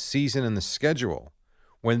of the season and the schedule,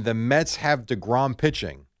 when the Mets have DeGrom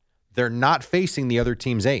pitching, they're not facing the other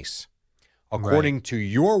team's ace. According to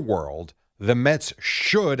your world, the Mets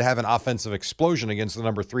should have an offensive explosion against the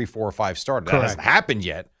number 3, 4, or 5 starter. That hasn't happened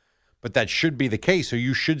yet, but that should be the case. So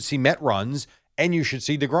you should see Met runs, and you should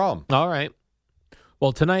see DeGrom. All right.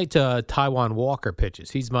 Well, tonight, Taiwan Walker pitches.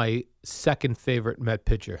 He's my second favorite Met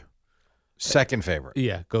pitcher. Second favorite.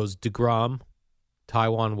 Yeah, goes DeGrom,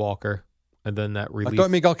 Taiwan Walker, and then that I relief. thought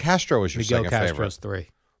Miguel Castro was your Miguel second Castro's favorite. 3.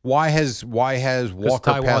 Why has 'Cause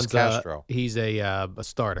Walker Taiwan's, passed Castro? He's a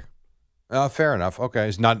starter. Fair enough. Okay,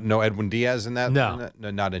 is no Edwin Diaz in that? No. In that? No,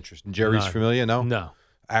 not interested. Jerry's None. Familia? No. No.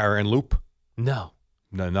 Aaron Loop? No.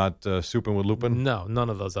 No, not Supin with Lupin. No, none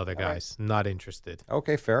of those other guys. Not interested.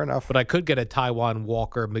 Okay, fair enough. But I could get a Taiwan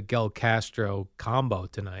Walker, Miguel Castro combo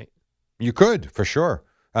tonight. You could, for sure.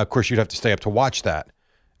 Of course, you'd have to stay up to watch that.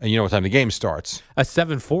 And you know what time the game starts. At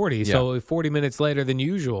 7:40, so 40 minutes later than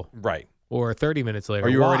usual. Right. Or 30 minutes later. Are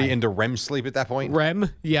you Why? already into REM sleep at that point? REM?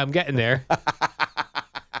 Yeah, I'm getting there.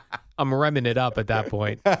 I'm remming it up at that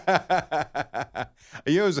point.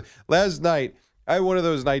 Last night, I had one of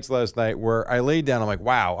those nights last night where I laid down. I'm like,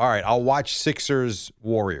 wow, all right, I'll watch Sixers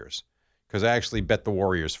Warriors because I actually bet the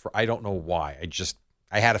Warriors for I don't know why.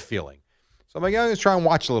 I had a feeling. So I'm like, yeah, let's try and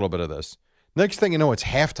watch a little bit of this. Next thing you know, it's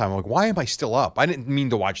halftime. I'm like, why am I still up? I didn't mean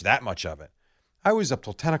to watch that much of it. I was up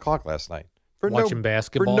till 10 o'clock last night. Watching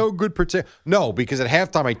basketball? For no good particular. No, because at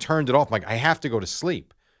halftime I turned it off. I'm like, I have to go to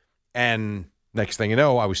sleep. And next thing you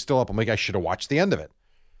know, I was still up. I'm like, I should have watched the end of it.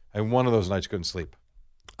 And one of those nights couldn't sleep.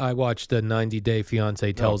 I watched the 90 Day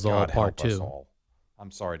Fiancé Tells All Part 2.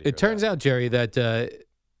 I'm sorry to hear It turns out, Jerry, that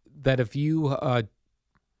if you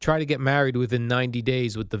try to get married within 90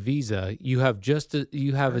 days with the visa, you have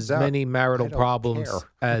as many marital problems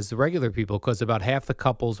as regular people because about half the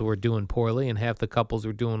couples were doing poorly and half the couples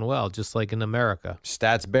were doing well, just like in America.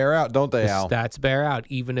 Stats bear out, don't they, Al? Stats bear out,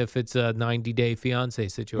 even if it's a 90-day fiancé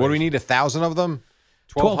situation. What do we need, 1,000 of them?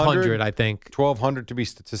 1,200, I think. 1,200 to be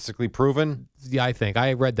statistically proven? Yeah, I think.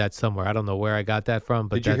 I read that somewhere. I don't know where I got that from.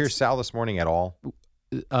 But Did you hear Sal this morning at all?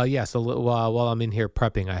 Yes, while I'm in here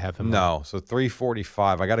prepping, I have him. No, so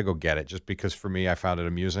 345. I got to go get it just because for me, I found it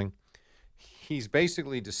amusing. He's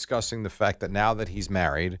basically discussing the fact that now that he's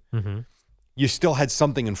married, you still had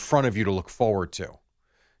something in front of you to look forward to.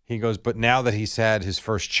 He goes, but now that he's had his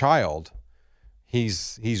first child,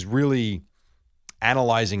 he's really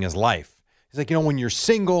analyzing his life. He's like, when you're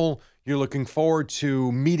single, you're looking forward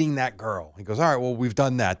to meeting that girl. He goes, all right, well, we've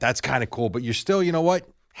done that. That's kind of cool. But you're still, you know what?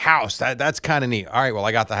 House. That's kind of neat. All right, well,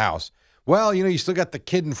 I got the house. Well, you still got the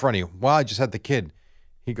kid in front of you. Well, I just had the kid.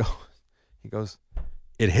 He goes,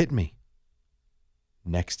 it hit me.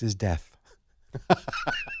 Next is death.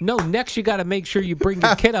 No, next you got to make sure you bring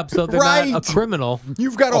your kid up so they're Right. not a criminal.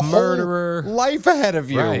 You've got a murderer. whole life ahead of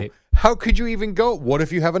you. Right. How could you even go? What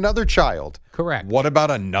if you have another child? Correct. What about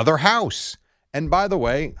another house? And by the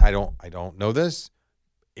way, I don't know this.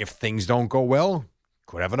 If things don't go well,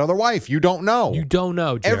 could have another wife. You don't know. You don't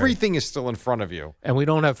know, Jerry. Everything is still in front of you. And we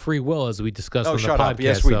don't have free will, as we discussed on the shut podcast. up.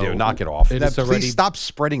 Yes, we so do. Knock it off. It's Please stop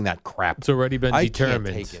spreading that crap. It's already been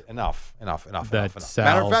determined. I can't take it. Enough. That's Matter of fact,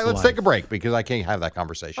 Sal's let's life. take a break because I can't have that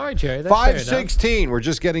conversation. All right, Jerry. That's fair enough. 5:16. We're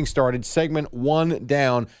just getting started. Segment 1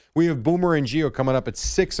 down. We have Boomer and Gio coming up at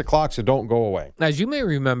 6 o'clock, so don't go away. As you may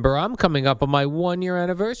remember, I'm coming up on my 1-year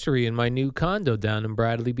anniversary in my new condo down in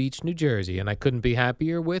Bradley Beach, New Jersey, and I couldn't be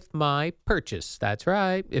happier with my purchase. That's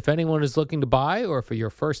right. If anyone is looking to buy or for your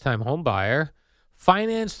first-time home buyer,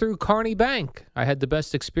 finance through Kearney Bank. I had the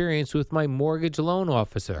best experience with my mortgage loan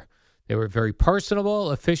officer. They were very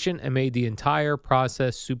personable, efficient, and made the entire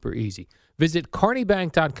process super easy. Visit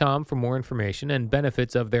KearneyBank.com for more information and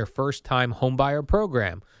benefits of their first-time homebuyer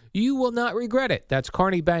program. You will not regret it. That's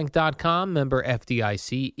KearneyBank.com, member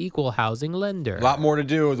FDIC, equal housing lender. A lot more to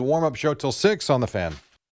do. The warm-up show till 6 on the Fan.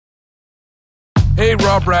 Hey,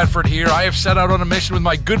 Rob Bradford here. I have set out on a mission with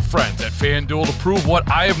my good friends at FanDuel to prove what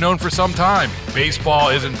I have known for some time. Baseball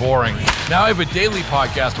isn't boring. Now I have a daily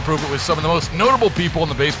podcast to prove it with some of the most notable people in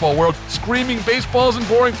the baseball world, screaming baseball isn't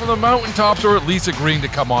boring from the mountaintops, or at least agreeing to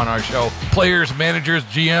come on our show. Players, managers,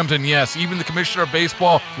 GMs, and yes, even the commissioner of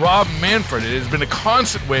baseball, Rob Manfred. It has been a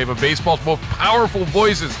constant wave of baseball's most powerful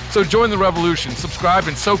voices. So join the revolution. Subscribe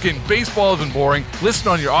and soak in Baseball Isn't Boring. Listen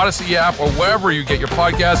on your Odyssey app or wherever you get your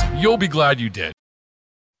podcasts. You'll be glad you did.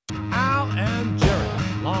 Al and Jerry,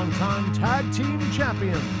 longtime tag team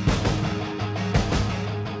champions.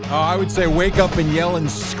 Oh, I would say wake up and yell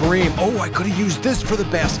and scream. Oh, I could have used this for the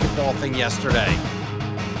basketball thing yesterday.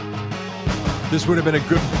 This would have been a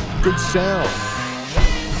good sound.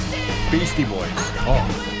 Beastie Boys. Oh.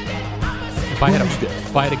 If I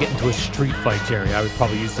had to get into a street fight, Jerry, I would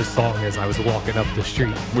probably use this song as I was walking up the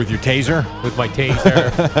street. With your taser? With my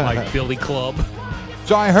taser, my billy club.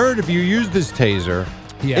 So I heard if you use this taser,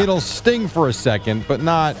 yeah, it'll sting for a second, but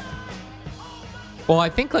not... Well, I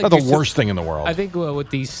think like not the worst thing in the world. I think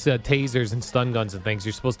with these tasers and stun guns and things,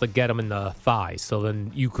 you're supposed to get them in the thighs, so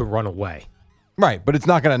then you could run away. Right, but it's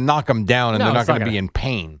not going to knock them down, and No, they're not it's not going to be gonna- in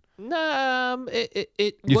pain.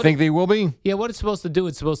 You think they will be? Yeah, what it's supposed to do,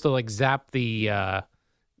 it's supposed to like zap the.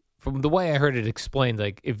 From the way I heard it explained,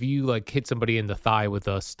 like if you like hit somebody in the thigh with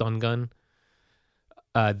a stun gun,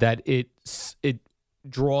 that it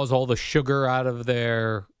draws all the sugar out of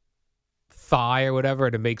their thigh or whatever,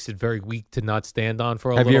 and it makes it very weak to not stand on for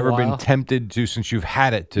a little while. Have you ever been tempted to, since you've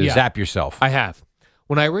had it, to zap yourself? I have.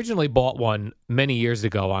 When I originally bought one many years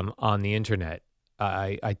ago on the internet,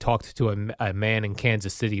 I talked to a man in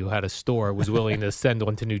Kansas City who had a store, was willing to send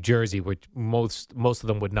one to New Jersey, which most of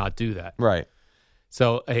them would not do that. Right.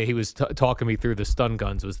 So he was talking me through the stun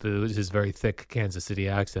guns, was his very thick Kansas City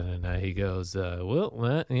accent, and he goes,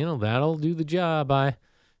 well, that'll do the job. I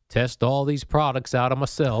test all these products out on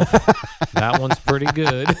myself. That one's pretty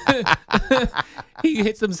good. He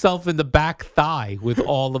hits himself in the back thigh with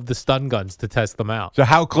all of the stun guns to test them out. So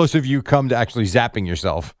how close have you come to actually zapping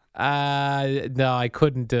yourself? No, I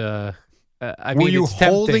couldn't. Were you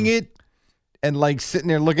holding it and like sitting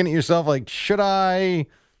there looking at yourself like, should I?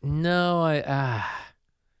 No, I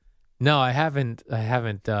haven't.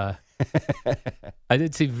 I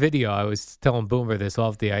did see video. I was telling Boomer this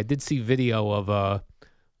off the. I did see video of a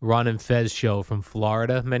Ron and Fez show from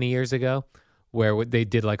Florida many years ago, where they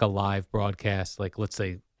did like a live broadcast, like let's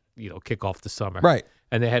say, kick off the summer, right?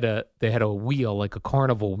 And they had a wheel, like a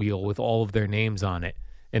carnival wheel, with all of their names on it.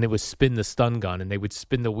 And it was spin the stun gun, and they would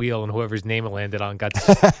spin the wheel, and whoever's name it landed on got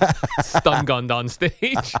stun gunned on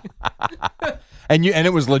stage. And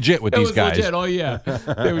it was legit with these guys. Legit. Oh yeah,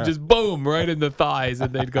 they would just boom right in the thighs,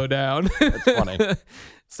 and they'd go down. That's funny.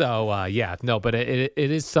 So but it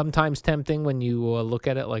is sometimes tempting when you look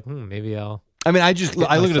at it like, maybe I'll. I mean, I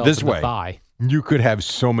look at it this way. Thigh. You could have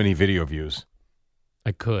so many video views.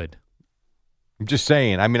 I could. I'm just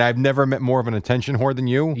saying. I mean, I've never met more of an attention whore than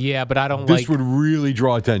you. Yeah, but I don't This would really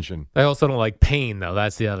draw attention. I also don't like pain, though.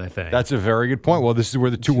 That's the other thing. That's a very good point. Well, this is where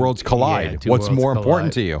the two worlds collide. What's more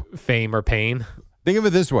important to you? Fame or pain? Think of it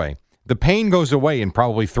this way. The pain goes away in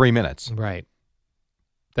probably 3 minutes. Right.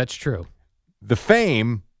 That's true. The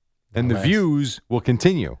fame and the views will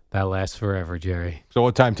continue. That lasts forever, Jerry. So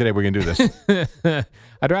what time today we're going to do this?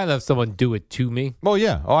 I'd rather have someone do it to me. Well,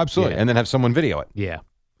 yeah. Oh, absolutely. Yeah. And then have someone video it. Yeah.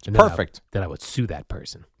 And Perfect. Then I would sue that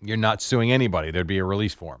person. You're not suing anybody. There'd be a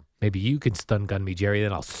release form. Maybe you can stun gun me, Jerry,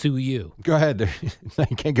 then I'll sue you. Go ahead.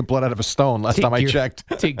 You can't get blood out of a stone last time I checked.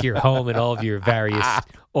 Take your home and all of your various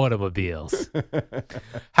automobiles.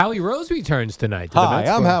 Howie Rose returns tonight. Hi,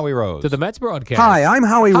 I'm Howie Rose. To the Mets broadcast. Hi, I'm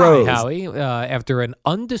Howie Rose. Hi, Howie. After an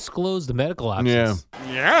undisclosed medical absence.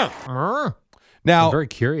 Now, I'm very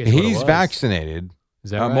curious what it he's was. vaccinated.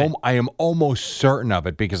 Is that right? I am almost certain of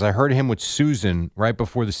it because I heard him with Susan right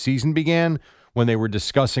before the season began when they were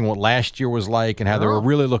discussing what last year was like and how they were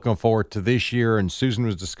really looking forward to this year. And Susan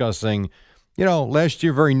was discussing, last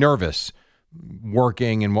year very nervous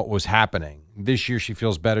working and what was happening. This year she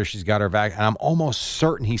feels better. She's got her vaccine. And I'm almost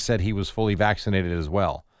certain he said he was fully vaccinated as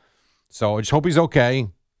well. So I just hope he's okay.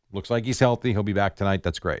 Looks like he's healthy. He'll be back tonight.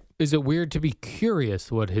 That's great. Is it weird to be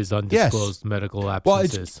curious what his undisclosed medical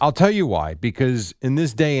absence is? I'll tell you why. Because in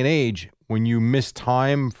this day and age, when you miss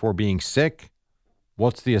time for being sick,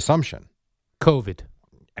 what's the assumption? COVID.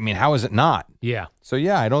 I mean, how is it not? Yeah. So,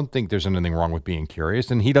 I don't think there's anything wrong with being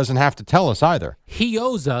curious. And he doesn't have to tell us either. He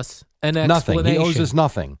owes us an Nothing. explanation. He owes us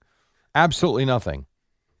nothing. Absolutely nothing.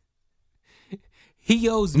 He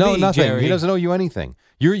owes no, me, nothing. Jerry. He doesn't owe you anything.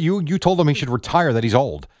 You told him he should retire, that he's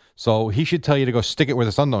old. So he should tell you to go stick it where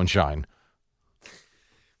the sun don't shine.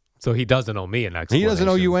 So he doesn't owe me an explanation. He doesn't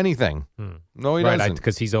owe you anything. No, he doesn't.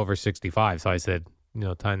 Because he's over 65. So I said,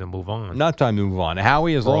 time to move on. Not time to move on.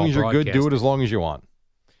 Howie, as long as you're good, do it as long as you want.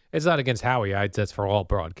 It's not against Howie. That's for all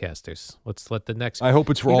broadcasters. Let's let the next. I hope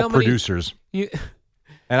it's for all producers.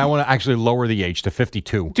 And I want to actually lower the age to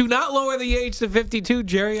 52. Do not lower the age to 52,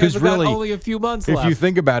 Jerry. I've got only a few months left. If you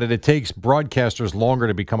think about it, it takes broadcasters longer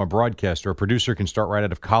to become a broadcaster. A producer can start right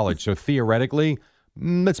out of college. So theoretically,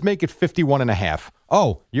 let's make it 51 and a half.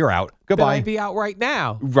 Oh, you're out. Goodbye. Then I'd be out right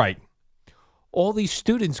now. Right. All these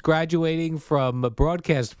students graduating from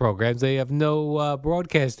broadcast programs, they have no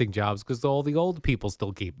broadcasting jobs because all the old people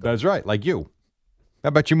still keep them. That's right, like you. How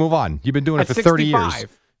about you move on? You've been doing it for 30 years.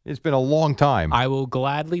 It's been a long time. I will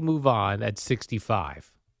gladly move on at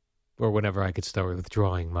 65 or whenever I could start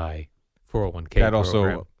withdrawing my 401k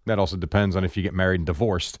program. That also depends on if you get married and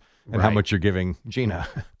divorced and how much you're giving Gina.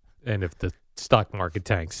 And if the stock market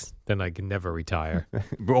tanks, then I can never retire.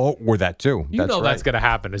 Or that too. That's going to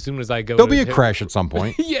happen as soon as I go. There'll be a crash at some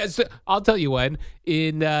point. Yes, I'll tell you when.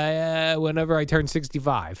 Whenever I turn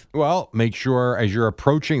 65. Well, make sure as you're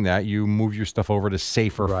approaching that, you move your stuff over to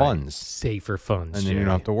safer funds. Safer funds, and then you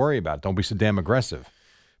don't have to worry about it. Don't be so damn aggressive.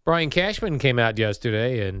 Brian Cashman came out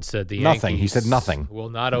yesterday and said the nothing. Yankees He said nothing. Will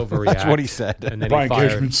not overreact. That's what he said. And then Brian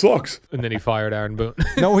Cashman sucks. And then he fired Aaron Boone.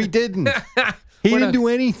 No, he didn't. He didn't do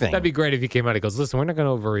anything. That'd be great if he came out. He goes, listen, we're not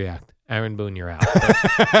going to overreact. Aaron Boone, you're out.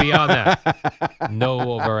 But beyond that, no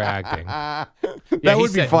overreacting. That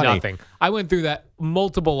would be funny. Nothing. I went through that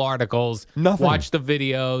multiple articles. Nothing. Watched the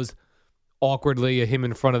videos. Awkwardly, him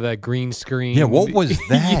in front of that green screen. Yeah, what was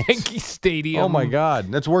that? Yankee Stadium. Oh, my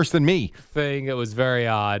God. That's worse than me. Thing. It was very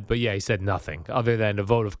odd. But, yeah, he said nothing other than a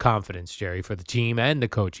vote of confidence, Jerry, for the team and the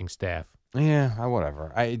coaching staff. Yeah,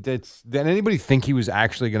 whatever. Did anybody think he was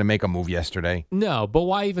actually going to make a move yesterday? No, but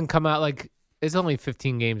why even come out like it's only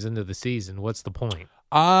 15 games into the season? What's the point?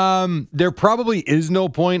 There probably is no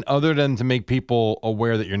point other than to make people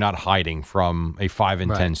aware that you're not hiding from a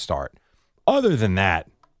 5-10 start. Other than that,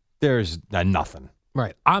 there's nothing.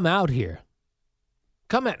 Right. I'm out here.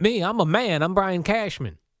 Come at me. I'm a man. I'm Brian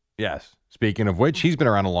Cashman. Yes. Speaking of which, he's been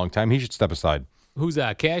around a long time. He should step aside. Who's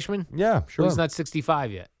that? Cashman? Yeah, sure. Well, he's not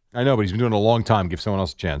 65 yet. I know, but he's been doing it a long time. Give someone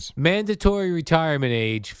else a chance. Mandatory retirement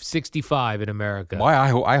age, 65 in America. Why?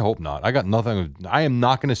 I hope not. I got nothing. I am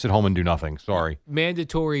not going to sit home and do nothing. Sorry.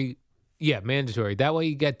 Mandatory. Yeah, mandatory. That way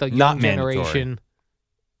you get the young generation.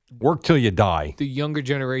 Work till you die. The younger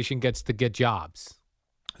generation gets to get jobs.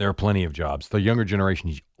 There are plenty of jobs. The younger generation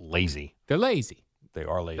is lazy. They're lazy. They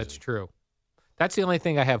are lazy. That's true. That's the only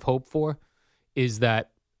thing I have hope for is that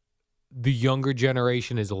the younger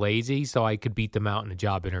generation is lazy, so I could beat them out in a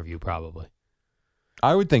job interview probably.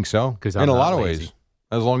 I would think so. Because in a lot of ways,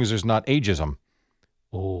 as long as there's not ageism.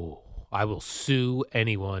 Oh, I will sue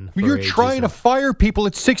anyone. You're trying to fire people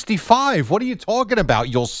at 65. What are you talking about?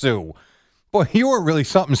 You'll sue. Boy, you are really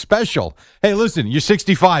something special. Hey, listen, you're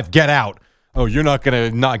 65. Get out. Oh, you're not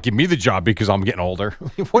going to not give me the job because I'm getting older.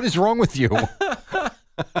 What is wrong with you?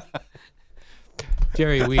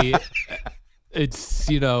 Jerry,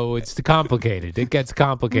 it's complicated. It gets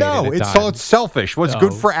complicated. No, it's selfish. What's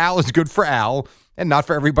good for Al is good for Al and not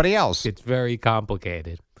for everybody else. It's very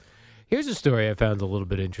complicated. Here's a story I found a little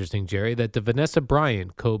bit interesting, Jerry, that the Vanessa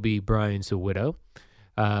Bryant, Kobe Bryant's widow,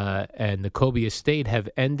 and the Kobe estate have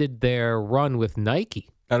ended their run with Nike.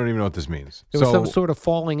 I don't even know what this means. There was some sort of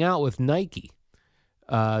falling out with Nike.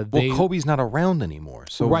 Kobe's not around anymore.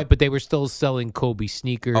 So right, but they were still selling Kobe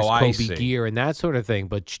sneakers, I Kobe see. gear, and that sort of thing.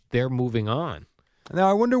 But they're moving on. Now,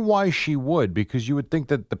 I wonder why she would, because you would think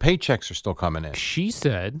that the paychecks are still coming in. She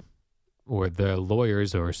said, or the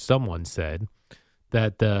lawyers or someone said,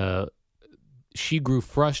 that she grew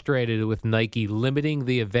frustrated with Nike limiting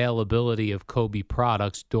the availability of Kobe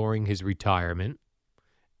products during his retirement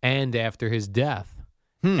and after his death.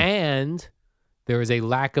 And there is a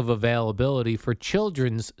lack of availability for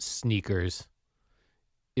children's sneakers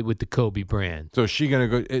with the Kobe brand. So is she going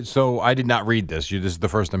to go? So I did not read this. This is the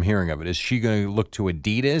first I'm hearing of it. Is she going to look to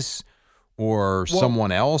Adidas or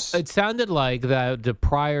someone else? It sounded like that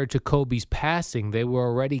prior to Kobe's passing, they were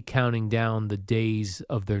already counting down the days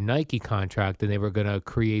of their Nike contract, and they were going to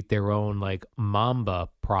create their own like Mamba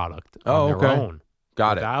product on their own.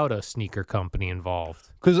 Got it. Without a sneaker company involved.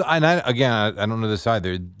 Because I don't know this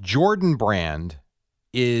either. Jordan brand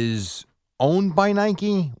is owned by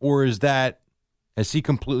Nike, or has he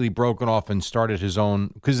completely broken off and started his own?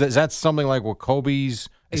 Because that's something like what Kobe's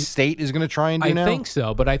estate is going to try and do now? I think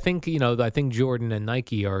so, but I think Jordan and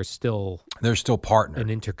Nike are still... They're still partnered. An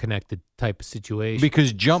interconnected type of situation.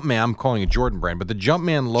 Because Jumpman, I'm calling it Jordan brand, but the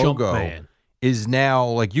Jumpman logo is now,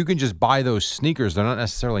 like, you can just buy those sneakers. They're not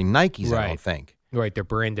necessarily Nikes, I don't think. Right, they're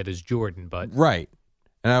branded as Jordan, but... Right.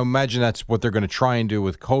 And I imagine that's what they're going to try and do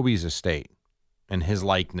with Kobe's estate and his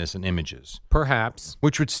likeness and images. Perhaps.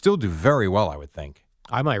 Which would still do very well, I would think.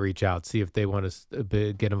 I might reach out, see if they want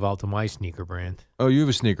to get involved in my sneaker brand. Oh, you have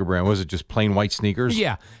a sneaker brand. Was it just plain white sneakers?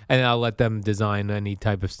 Yeah, and I'll let them design any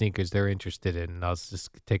type of sneakers they're interested in, and I'll just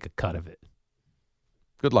take a cut of it.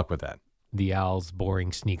 Good luck with that. The Al's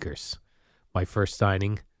Boring Sneakers. My first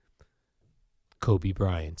signing, Kobe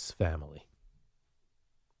Bryant's family.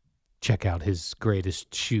 Check out his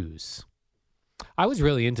greatest shoes. I was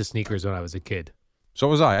really into sneakers when I was a kid. So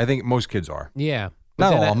was I. I think most kids are. Yeah.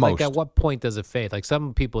 Not all, most. Like, at what point does it fade? Like,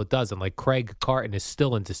 some people it doesn't. Like, Craig Carton is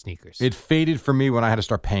still into sneakers. It faded for me when I had to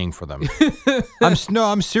start paying for them.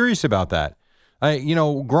 I'm serious about that.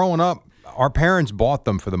 Growing up, our parents bought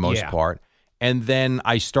them for the most part, and then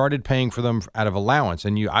I started paying for them out of allowance,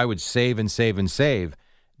 and I would save and save and save.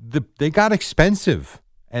 They got expensive,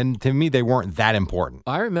 and to me, they weren't that important.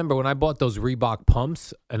 I remember when I bought those Reebok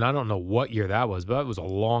pumps, and I don't know what year that was, but it was a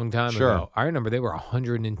long time ago. I remember they were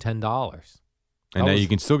 $110. And now you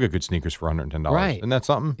can still get good sneakers for $110. Right. Isn't that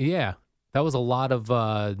something? Yeah. That was a lot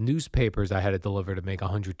of newspapers I had to deliver to make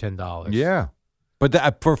 $110. Yeah.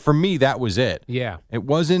 But for me, that was it. Yeah. It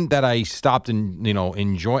wasn't that I stopped and,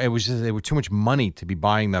 enjoy. It was just, they were too much money to be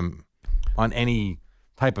buying them on any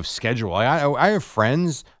type of schedule. I have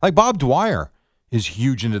friends, like Bob Dwyer is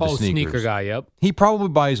huge into the sneakers. Sneaker guy, yep. He probably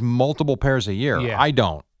buys multiple pairs a year. Yeah. I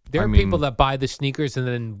don't. There are people that buy the sneakers and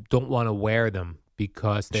then don't want to wear them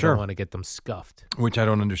because they don't want to get them scuffed. Which I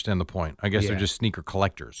don't understand the point. I guess they're just sneaker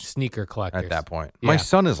collectors. Sneaker collectors. At that point. Yeah. My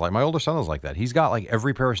older son is like that. He's got like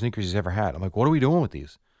every pair of sneakers he's ever had. I'm like, what are we doing with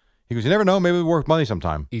these? He goes, you never know. Maybe it'll worth money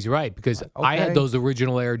sometime. He's right, because I had those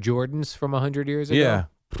original Air Jordans from 100 years ago. Yeah.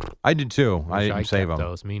 I did too. I didn't save them.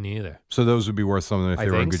 Those. Me neither. So those would be worth something if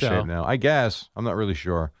they were in good shape now. I guess. I'm not really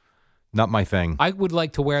sure. Not my thing. I would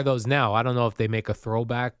like to wear those now. I don't know if they make a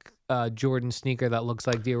throwback Jordan sneaker that looks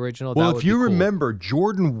like the original. Well, if you remember,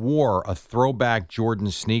 Jordan wore a throwback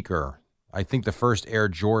Jordan sneaker. I think the first Air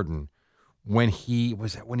Jordan when he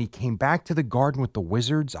came back to the Garden with the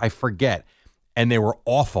Wizards. I forget, and they were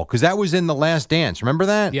awful because that was in The Last Dance. Remember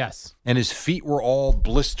that? Yes. And his feet were all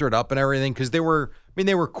blistered up and everything because they were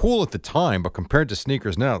cool at the time, but compared to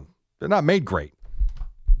sneakers now, they're not made great.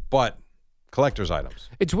 But collector's items.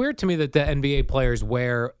 It's weird to me that the NBA players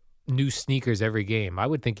wear new sneakers every game. I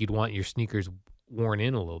would think you'd want your sneakers worn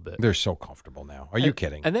in a little bit. They're so comfortable now. Are you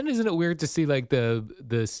kidding? And then isn't it weird to see like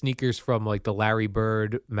the sneakers from like the Larry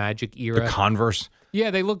Bird Magic era? The Converse.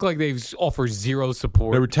 Yeah, they look like they offer zero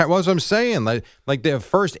support. They were what I'm saying. Like the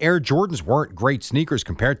first Air Jordans weren't great sneakers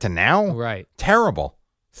compared to now. Right. Terrible.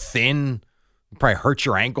 Thin. Probably hurt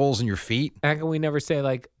your ankles and your feet. How can we never say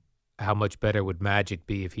like how much better would Magic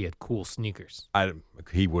be if he had cool sneakers?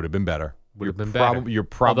 He would have been better. Would have been better. You're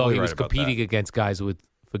probably Although he was right about competing that. against guys with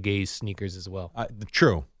Fagaze sneakers as well.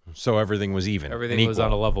 True. So everything was even. Everything was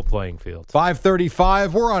on a level playing field.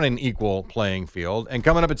 5:35. We're on an equal playing field. And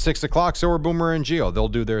coming up at 6 o'clock, so are Boomer and Gio. They'll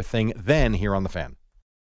do their thing then here on The Fan.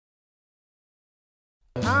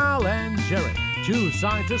 Al and Jerry, two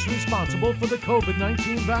scientists responsible for the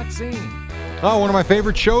COVID-19 vaccine. Oh, one of my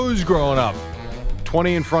favorite shows growing up.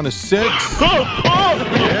 20 in front of 6.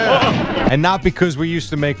 Yeah. And not because we used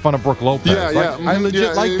to make fun of Brooke Lopez. I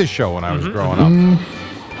legit liked the show when I was growing up.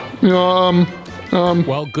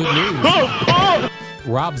 Well, good news.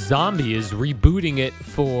 Rob Zombie is rebooting it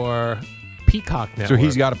for Peacock Network. So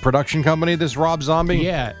he's got a production company, this Rob Zombie?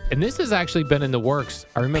 Yeah, and this has actually been in the works,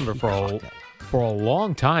 I remember, for a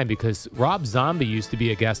long time, because Rob Zombie used to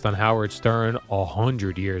be a guest on Howard Stern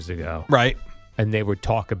 100 years ago. Right. And they would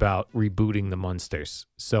talk about rebooting the Munsters.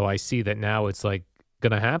 So I see that now it's like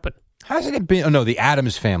going to happen. Hasn't it been? Oh, no, the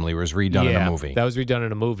Addams Family was redone in a movie. That was redone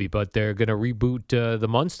in a movie, but they're going to reboot the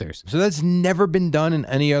Munsters. So that's never been done in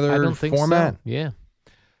any other I don't think format? So. Yeah.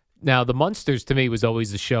 Now, the Munsters to me was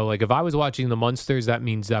always the show. Like, if I was watching the Munsters, that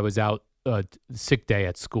means I was out sick day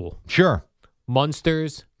at school. Sure.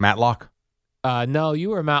 Munsters. Matlock? No, you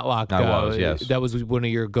were Matlock. I was, yes. That was one of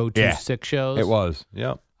your go-to sick shows. It was,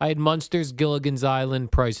 yep. I had Munsters, Gilligan's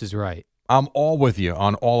Island, Price is Right. I'm all with you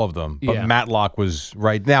on all of them, but Yeah. Matlock was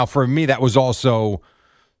right. Now, for me, that was also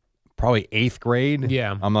probably 8th grade.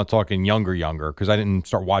 Yeah. I'm not talking younger, because I didn't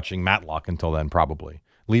start watching Matlock until then, probably.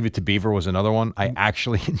 Leave It to Beaver was another one I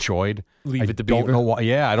actually enjoyed. Leave It to Don't Beaver? know why.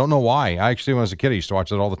 Yeah, I don't know why. I actually, when I was a kid, I used to watch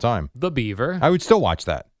that all the time. The Beaver. I would still watch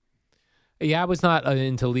that. Yeah, I was not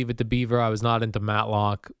into Leave It to Beaver. I was not into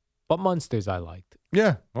Matlock, but Munsters I liked.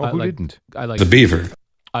 Yeah. Well, who liked- didn't? I liked The Beaver.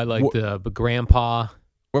 I liked Grandpa.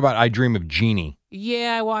 What about I Dream of Jeannie?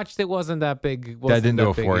 Yeah, I watched it. Wasn't that big. That didn't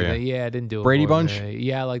do it big for either. you. Yeah, it didn't do it Brady for Bunch? me.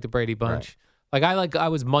 Yeah, I like the Brady Bunch. I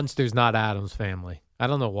was Munsters, not Addams Family. I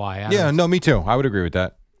don't know why. Yeah, no, me too. I would agree with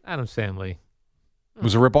that. Addams Family.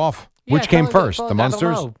 Was a ripoff? Yeah, Which I came felt like- first? I The felt like- I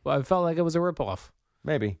don't Munsters? know. I felt like it was a ripoff.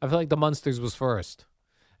 Maybe. I feel like the Munsters was first.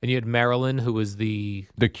 And you had Marilyn, who was the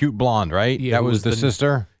cute blonde, right? Yeah, that who was the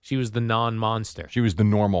sister. She was the non-monster. She was the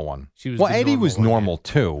normal one. She was well, the Eddie normal was one, normal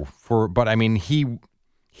too. But I mean, he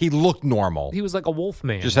looked normal. He was like a wolf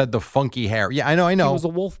man. Just had the funky hair. Yeah, I know. He was a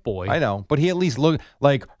wolf boy. I know, but he at least looked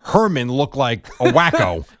like Herman looked like a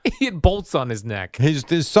wacko. He had bolts on his neck. His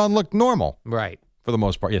son looked normal, Right. for the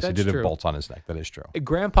most part. Yes, That's he did true. have bolts on his neck. That is true.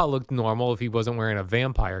 Grandpa looked normal if he wasn't wearing a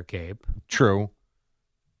vampire cape. True.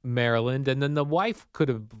 Maryland, and then the wife could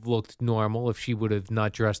have looked normal if she would have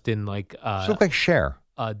not dressed in like She looked like Cher.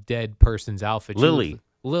 a dead person's outfit. She Lily.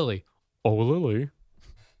 Lily. Oh, Lily.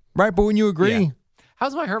 Right, but wouldn't you agree? Yeah.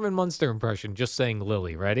 How's my Herman Munster impression? Just saying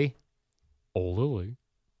Lily. Ready? Oh, Lily.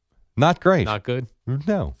 Not great. Not good.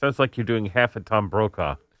 No. Sounds like you're doing half a Tom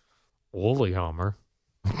Brokaw. Lilyhammer.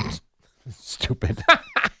 Stupid.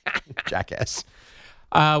 Jackass.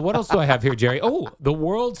 What else do I have here, Jerry? Oh, the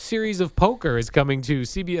World Series of Poker is coming to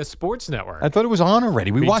CBS Sports Network. I thought it was on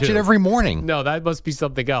already. We Me watch too. it every morning. No, that must be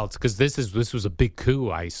something else because this was a big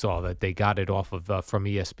coup. I saw that they got it off of from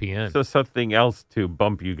ESPN. So something else to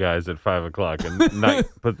bump you guys at 5 o'clock and night.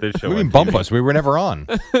 Put this show We on didn't bump TV. us. We were never on.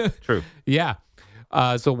 True. Yeah.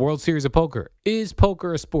 So World Series of Poker. Is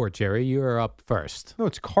poker a sport, Jerry? You're up first. No,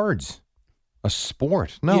 it's cards. A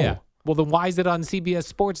sport. No. Yeah. Well, then why is it on CBS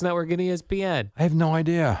Sports Network and ESPN? I have no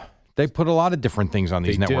idea. They put a lot of different things on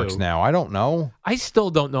these They networks do. now. I don't know. I still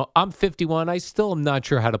don't know. I'm 51. I still am not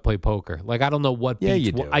sure how to play poker. Like, I don't know what Yeah, beats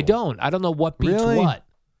you what. do. I don't know what beats Really? what.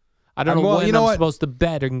 I don't know Well, when you know I'm what? supposed to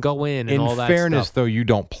bet and go in and In all that fairness, stuff. though, you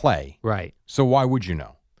don't play. Right. So why would you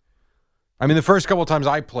know? I mean, the first couple of times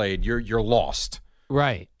I played, you're lost.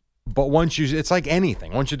 Right. But once it's like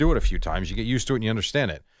anything. Once you do it a few times, you get used to it and you understand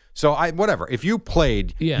it. So whatever. If you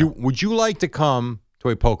played, Yeah. would you like to come to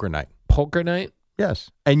a poker night? Poker night?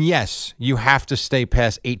 Yes. And yes, you have to stay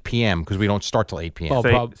past 8 p.m. because we don't start till 8 p.m.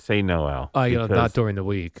 Oh, Say no, Al. Not because during the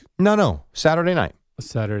week. No. Saturday night.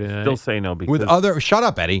 Saturday night. Still say no because Shut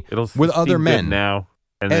up, Eddie. it'll with seem other good men. now.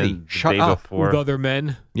 And Eddie, then the shut day up. before. With other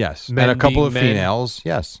men. Yes. Men and a couple being of men. females.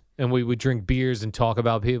 Yes. And we would drink beers and talk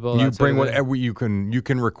about people. You that sort bring of thing. whatever you can. You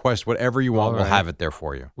can request whatever you want. All We'll right. have it there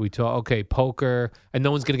for you. We talk, okay, poker, and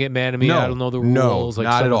no one's going to get mad at me. No, I don't know the no, rules. Like,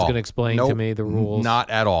 not at someone's all. going to explain to Nope, me the rules.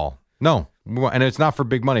 Not at all. No. And it's not for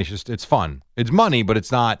big money. It's fun. It's money, but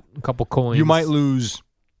it's not. A couple coins. You might lose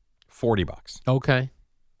 $40. Okay.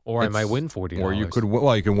 Or I might It's- win $40. Or you could.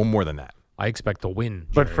 Well, you can win more than that. I expect to win.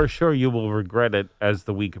 But Jerry. for sure, you will regret it as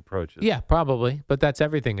the week approaches. Yeah, probably. But that's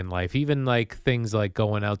everything in life. Even like things like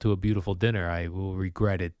going out to a beautiful dinner, I will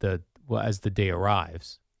regret it as the day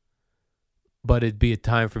arrives. But it'd be a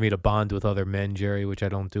time for me to bond with other men, Jerry, which I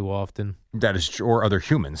don't do often. That is true. Or other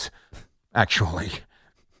humans, actually.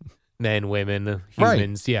 Men, women, Right.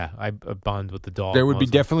 humans. Yeah, I bond with the dog. There would be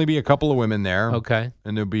mostly. definitely be a couple of women there. Okay.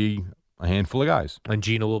 And there'd be a handful of guys. And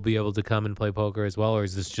Gina will be able to come and play poker as well, or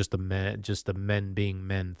is this just a men being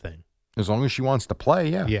men thing? As long as she wants to play,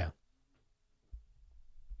 yeah. Yeah.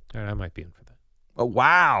 All right, I might be in for that. Oh,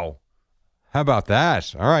 wow. How about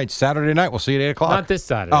that? All right, Saturday night. We'll see you at 8 o'clock. Not this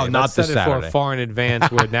Saturday. Oh, not Let's this set it Saturday. for far in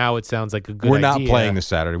advance where now it sounds like a good We're not idea. playing this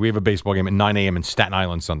Saturday. We have a baseball game at 9 a.m. in Staten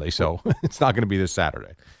Island Sunday, so it's not going to be this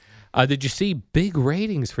Saturday. Did you see big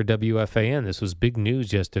ratings for WFAN? This was big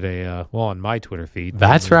news yesterday. On my Twitter feed.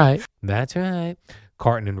 That's right.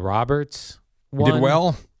 Carton and Roberts won. Did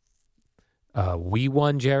well. We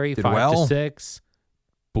won, Jerry. Did 5-6.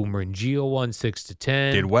 Boomer and Gio won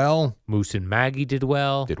 6-10. Did well. Moose and Maggie did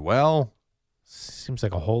well. Did well. Seems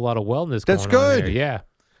like a whole lot of wellness That's going on good. there. Yeah.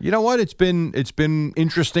 You know what? It's been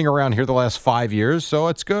interesting around here the last 5 years, so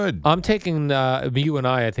it's good. I'm taking you and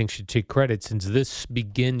I think should take credit since this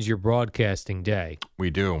begins your broadcasting day. We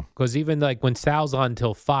do. Because even like when Sal's on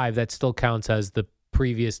till 5, that still counts as the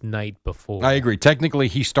previous night before. I agree. Technically,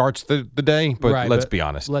 he starts the day, but Right, let's but be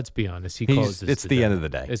honest. Let's be honest. He closes. It's the end of the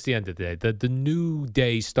day. It's the end of the day. The new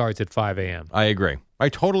day starts at 5 a.m. I agree. I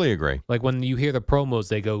totally agree. Like when you hear the promos,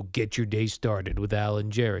 they go, "Get your day started with Al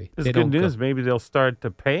and Jerry." It's They good don't news. go, Maybe they'll start to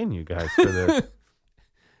paying you guys for this.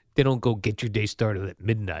 they don't go, "Get your day started at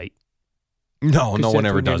midnight." No, 'Cause no one that's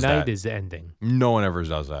ever when your does night that. is ending. No one ever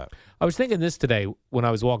does that. I was thinking this today when I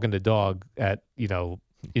was walking the dog at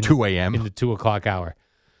in 2 a.m. in the 2 o'clock hour.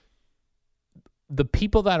 The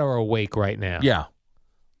people that are awake right now, Yeah.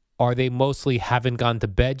 are they mostly haven't gone to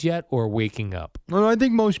bed yet or waking up? Well, I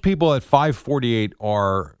think most people at 5:48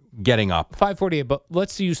 are getting up. 5:48, but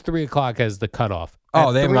let's use 3 o'clock as the cutoff. Oh,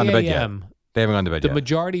 At they haven't gone to 3 bed yet. a.m., They haven't gone to bed The yet.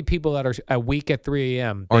 majority of people that are awake at 3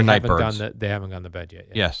 a.m. Or they night haven't birds. they haven't gone to bed yet.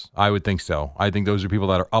 Yes, I would think so. I think those are people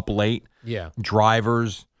that are up late, Yeah.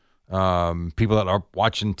 drivers, people that are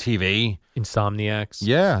watching TV. Insomniacs.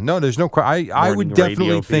 Yeah, no, there's no. I would Morning definitely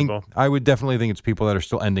radio think. people. I would definitely think it's people that are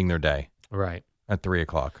still ending their day Right. at 3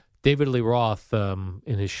 o'clock. David Lee Roth, in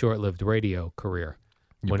his short-lived radio career,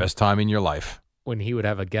 Your best time in your life. when he would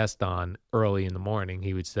have a guest on early in the morning,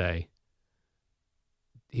 he would say,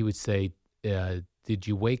 "Did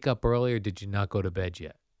you wake up early or did you not go to bed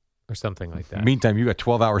yet?" Or something like that. Meantime, you got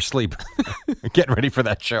 12 hours sleep. Getting ready for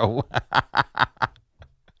that show.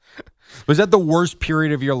 Was that the worst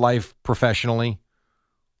period of your life professionally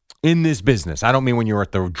in this business? I don't mean when you were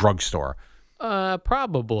at the drugstore.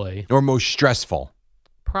 Probably. Or most stressful.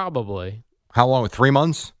 Probably. How long? 3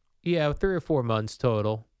 months? Yeah, 3 or 4 months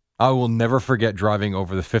total. I will never forget driving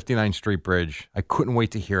over the 59th Street Bridge. I couldn't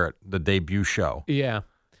wait to hear it, the debut show. Yeah.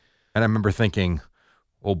 And I remember thinking,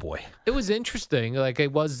 oh boy. It was interesting. Like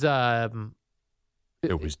it was It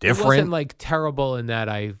was It different. wasn't like terrible in that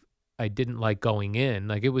I didn't like going in.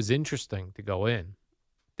 Like it was interesting to go in.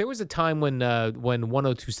 There was a time when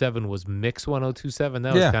 1027 was Mix 1027.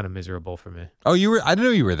 That was Yeah. kind of miserable for me. Oh, you were? I didn't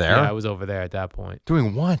know you were there. Yeah, I was over there at that point.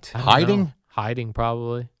 Doing what? I don't Hiding? know. Hiding,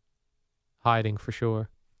 probably. Hiding for sure.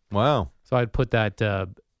 Wow. So I'd put that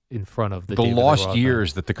in front of the The David Lee lost Roth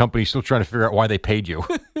years that the company's still trying to figure out why they paid you.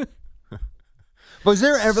 Was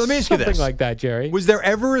there ever, let me ask you Something this. like that, Jerry. Was there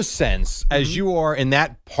ever a sense, as you are in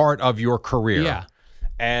that part of your career, Yeah.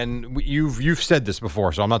 and you've said this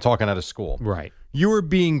before, so I'm not talking out of school. Right. You were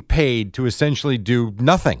being paid to essentially do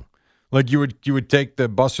nothing. Like you would take the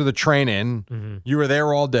bus or the train in. Mm-hmm. You were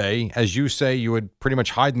there all day. As you say, you would pretty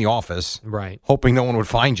much hide in the office, Right. hoping no one would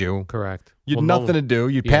find you. Correct. You'd Well, nothing no- to do.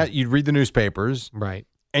 You'd Yeah. you'd read the newspapers, Right.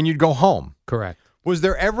 and you'd go home. Correct. Was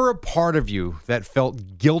there ever a part of you that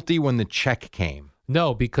felt guilty when the check came?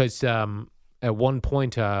 No, because at one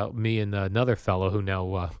point, me and another fellow who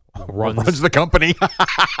now runs the company.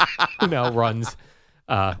 who now runs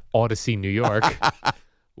Odyssey, New York,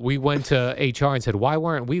 we went to HR and said, "Why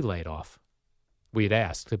weren't we laid off?" We had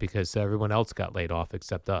asked because everyone else got laid off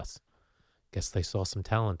except us. Guess they saw some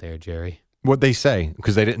talent there, Jerry. What'd they say?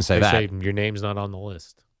 Because they didn't say They that. say your name's not on the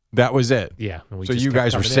list. That was it. Yeah. and we So just you kept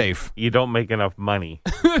guys were coming in. safe. You don't make enough money.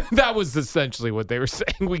 That was essentially what they were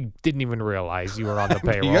saying. We didn't even realize you were on the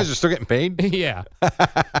payroll. You guys are still getting paid? Yeah.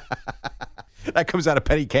 That comes out of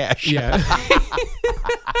petty cash. Yeah.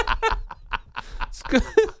 It's good.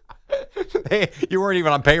 Hey, you weren't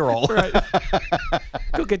even on payroll. Right.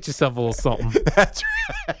 Go get yourself a little something. That's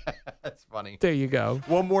That's funny. There you go.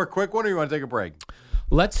 One more quick one, or you want to take a break?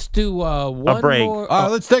 Let's do one break. more.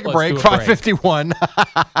 Let's take a let's break. do a break.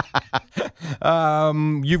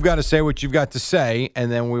 5:51. You've got to say what you've got to say,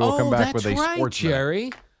 and then we will come back with a that's right, sports minute.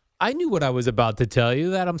 Jerry. I knew what I was about to tell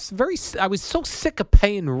you. That I was so sick of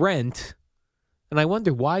paying rent, and I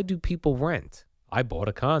wonder why do people rent? I bought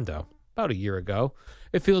a condo about a year ago.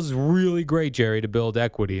 It feels really great, Jerry, to build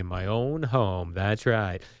equity in my own home. That's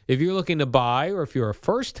right. If you're looking to buy, or if you're a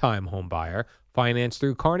first-time home buyer, finance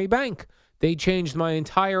through Kearney Bank. They changed my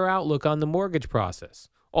entire outlook on the mortgage process.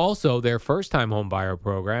 Also, their first-time home buyer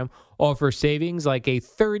program offers savings like a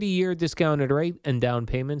 30-year discounted rate and down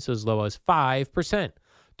payments as low as 5%.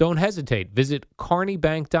 don't hesitate. Visit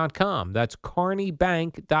carneybank.com. That's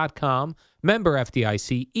carneybank.com. Member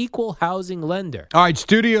FDIC, equal housing lender. All right,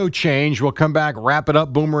 studio change. We'll come back, wrap it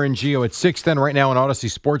up. Boomer and Gio at 6:10 right now on Odyssey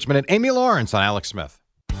Sports Minute. Amy Lawrence on Alex Smith.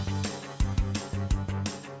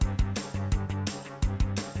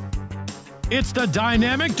 It's the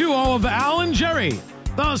dynamic duo of Al and Jerry,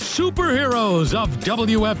 the superheroes of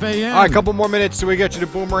WFAN. All right, a couple more minutes till we get you to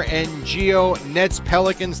Boomer and Gio. Nets,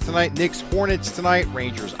 Pelicans tonight. Knicks, Hornets tonight.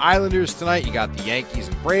 Rangers, Islanders tonight. You got the Yankees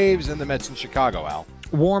and Braves and the Mets in Chicago, Al.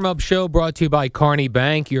 Warm-up show brought to you by Carney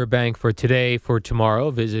Bank, your bank for today, for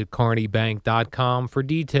tomorrow. Visit carneybank.com for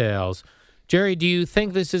details. Jerry, do you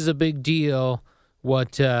think this is a big deal,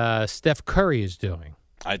 what Steph Curry is doing?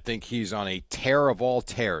 I think he's on a tear of all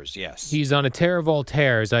tears, yes. He's on a tear of all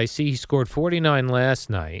tears. I see he scored 49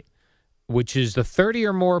 last night, which is the 30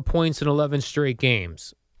 or more points in 11 straight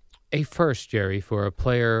games. A first, Jerry, for a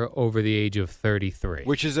player over the age of 33.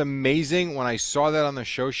 Which is amazing. When I saw that on the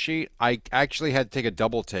show sheet, I actually had to take a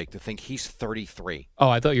double take to think he's 33. Oh,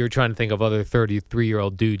 I thought you were trying to think of other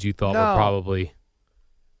 33-year-old dudes you thought were probably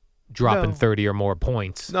dropping 30 or more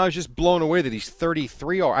points. No, I was just blown away that he's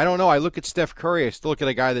 33. Or I don't know. I look at Steph Curry. I still look at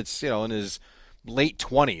a guy that's, in his late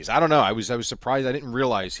 20s. I don't know. I was surprised. I didn't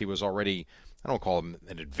realize he was already, I don't call him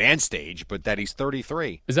an advanced age, but that he's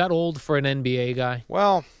 33. Is that old for an NBA guy?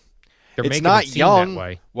 Well, it's not young. That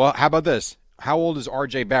way. Well, how about this? How old is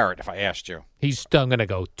R.J. Barrett, if I asked you? He's still going to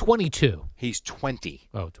go 22. He's 20.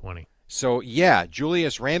 Oh, 20. So, yeah,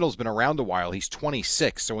 Julius Randle's been around a while. He's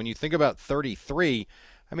 26. So when you think about 33,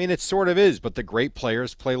 I mean, it sort of is, but the great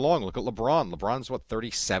players play long. Look at LeBron. LeBron's,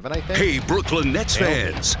 37, I think? Hey, Brooklyn Nets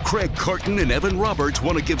fans. Craig Carton and Evan Roberts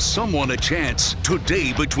want to give someone a chance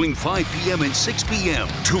today between 5 p.m. and 6 p.m.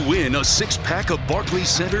 to win a 6-pack of Barclays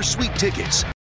Center suite tickets.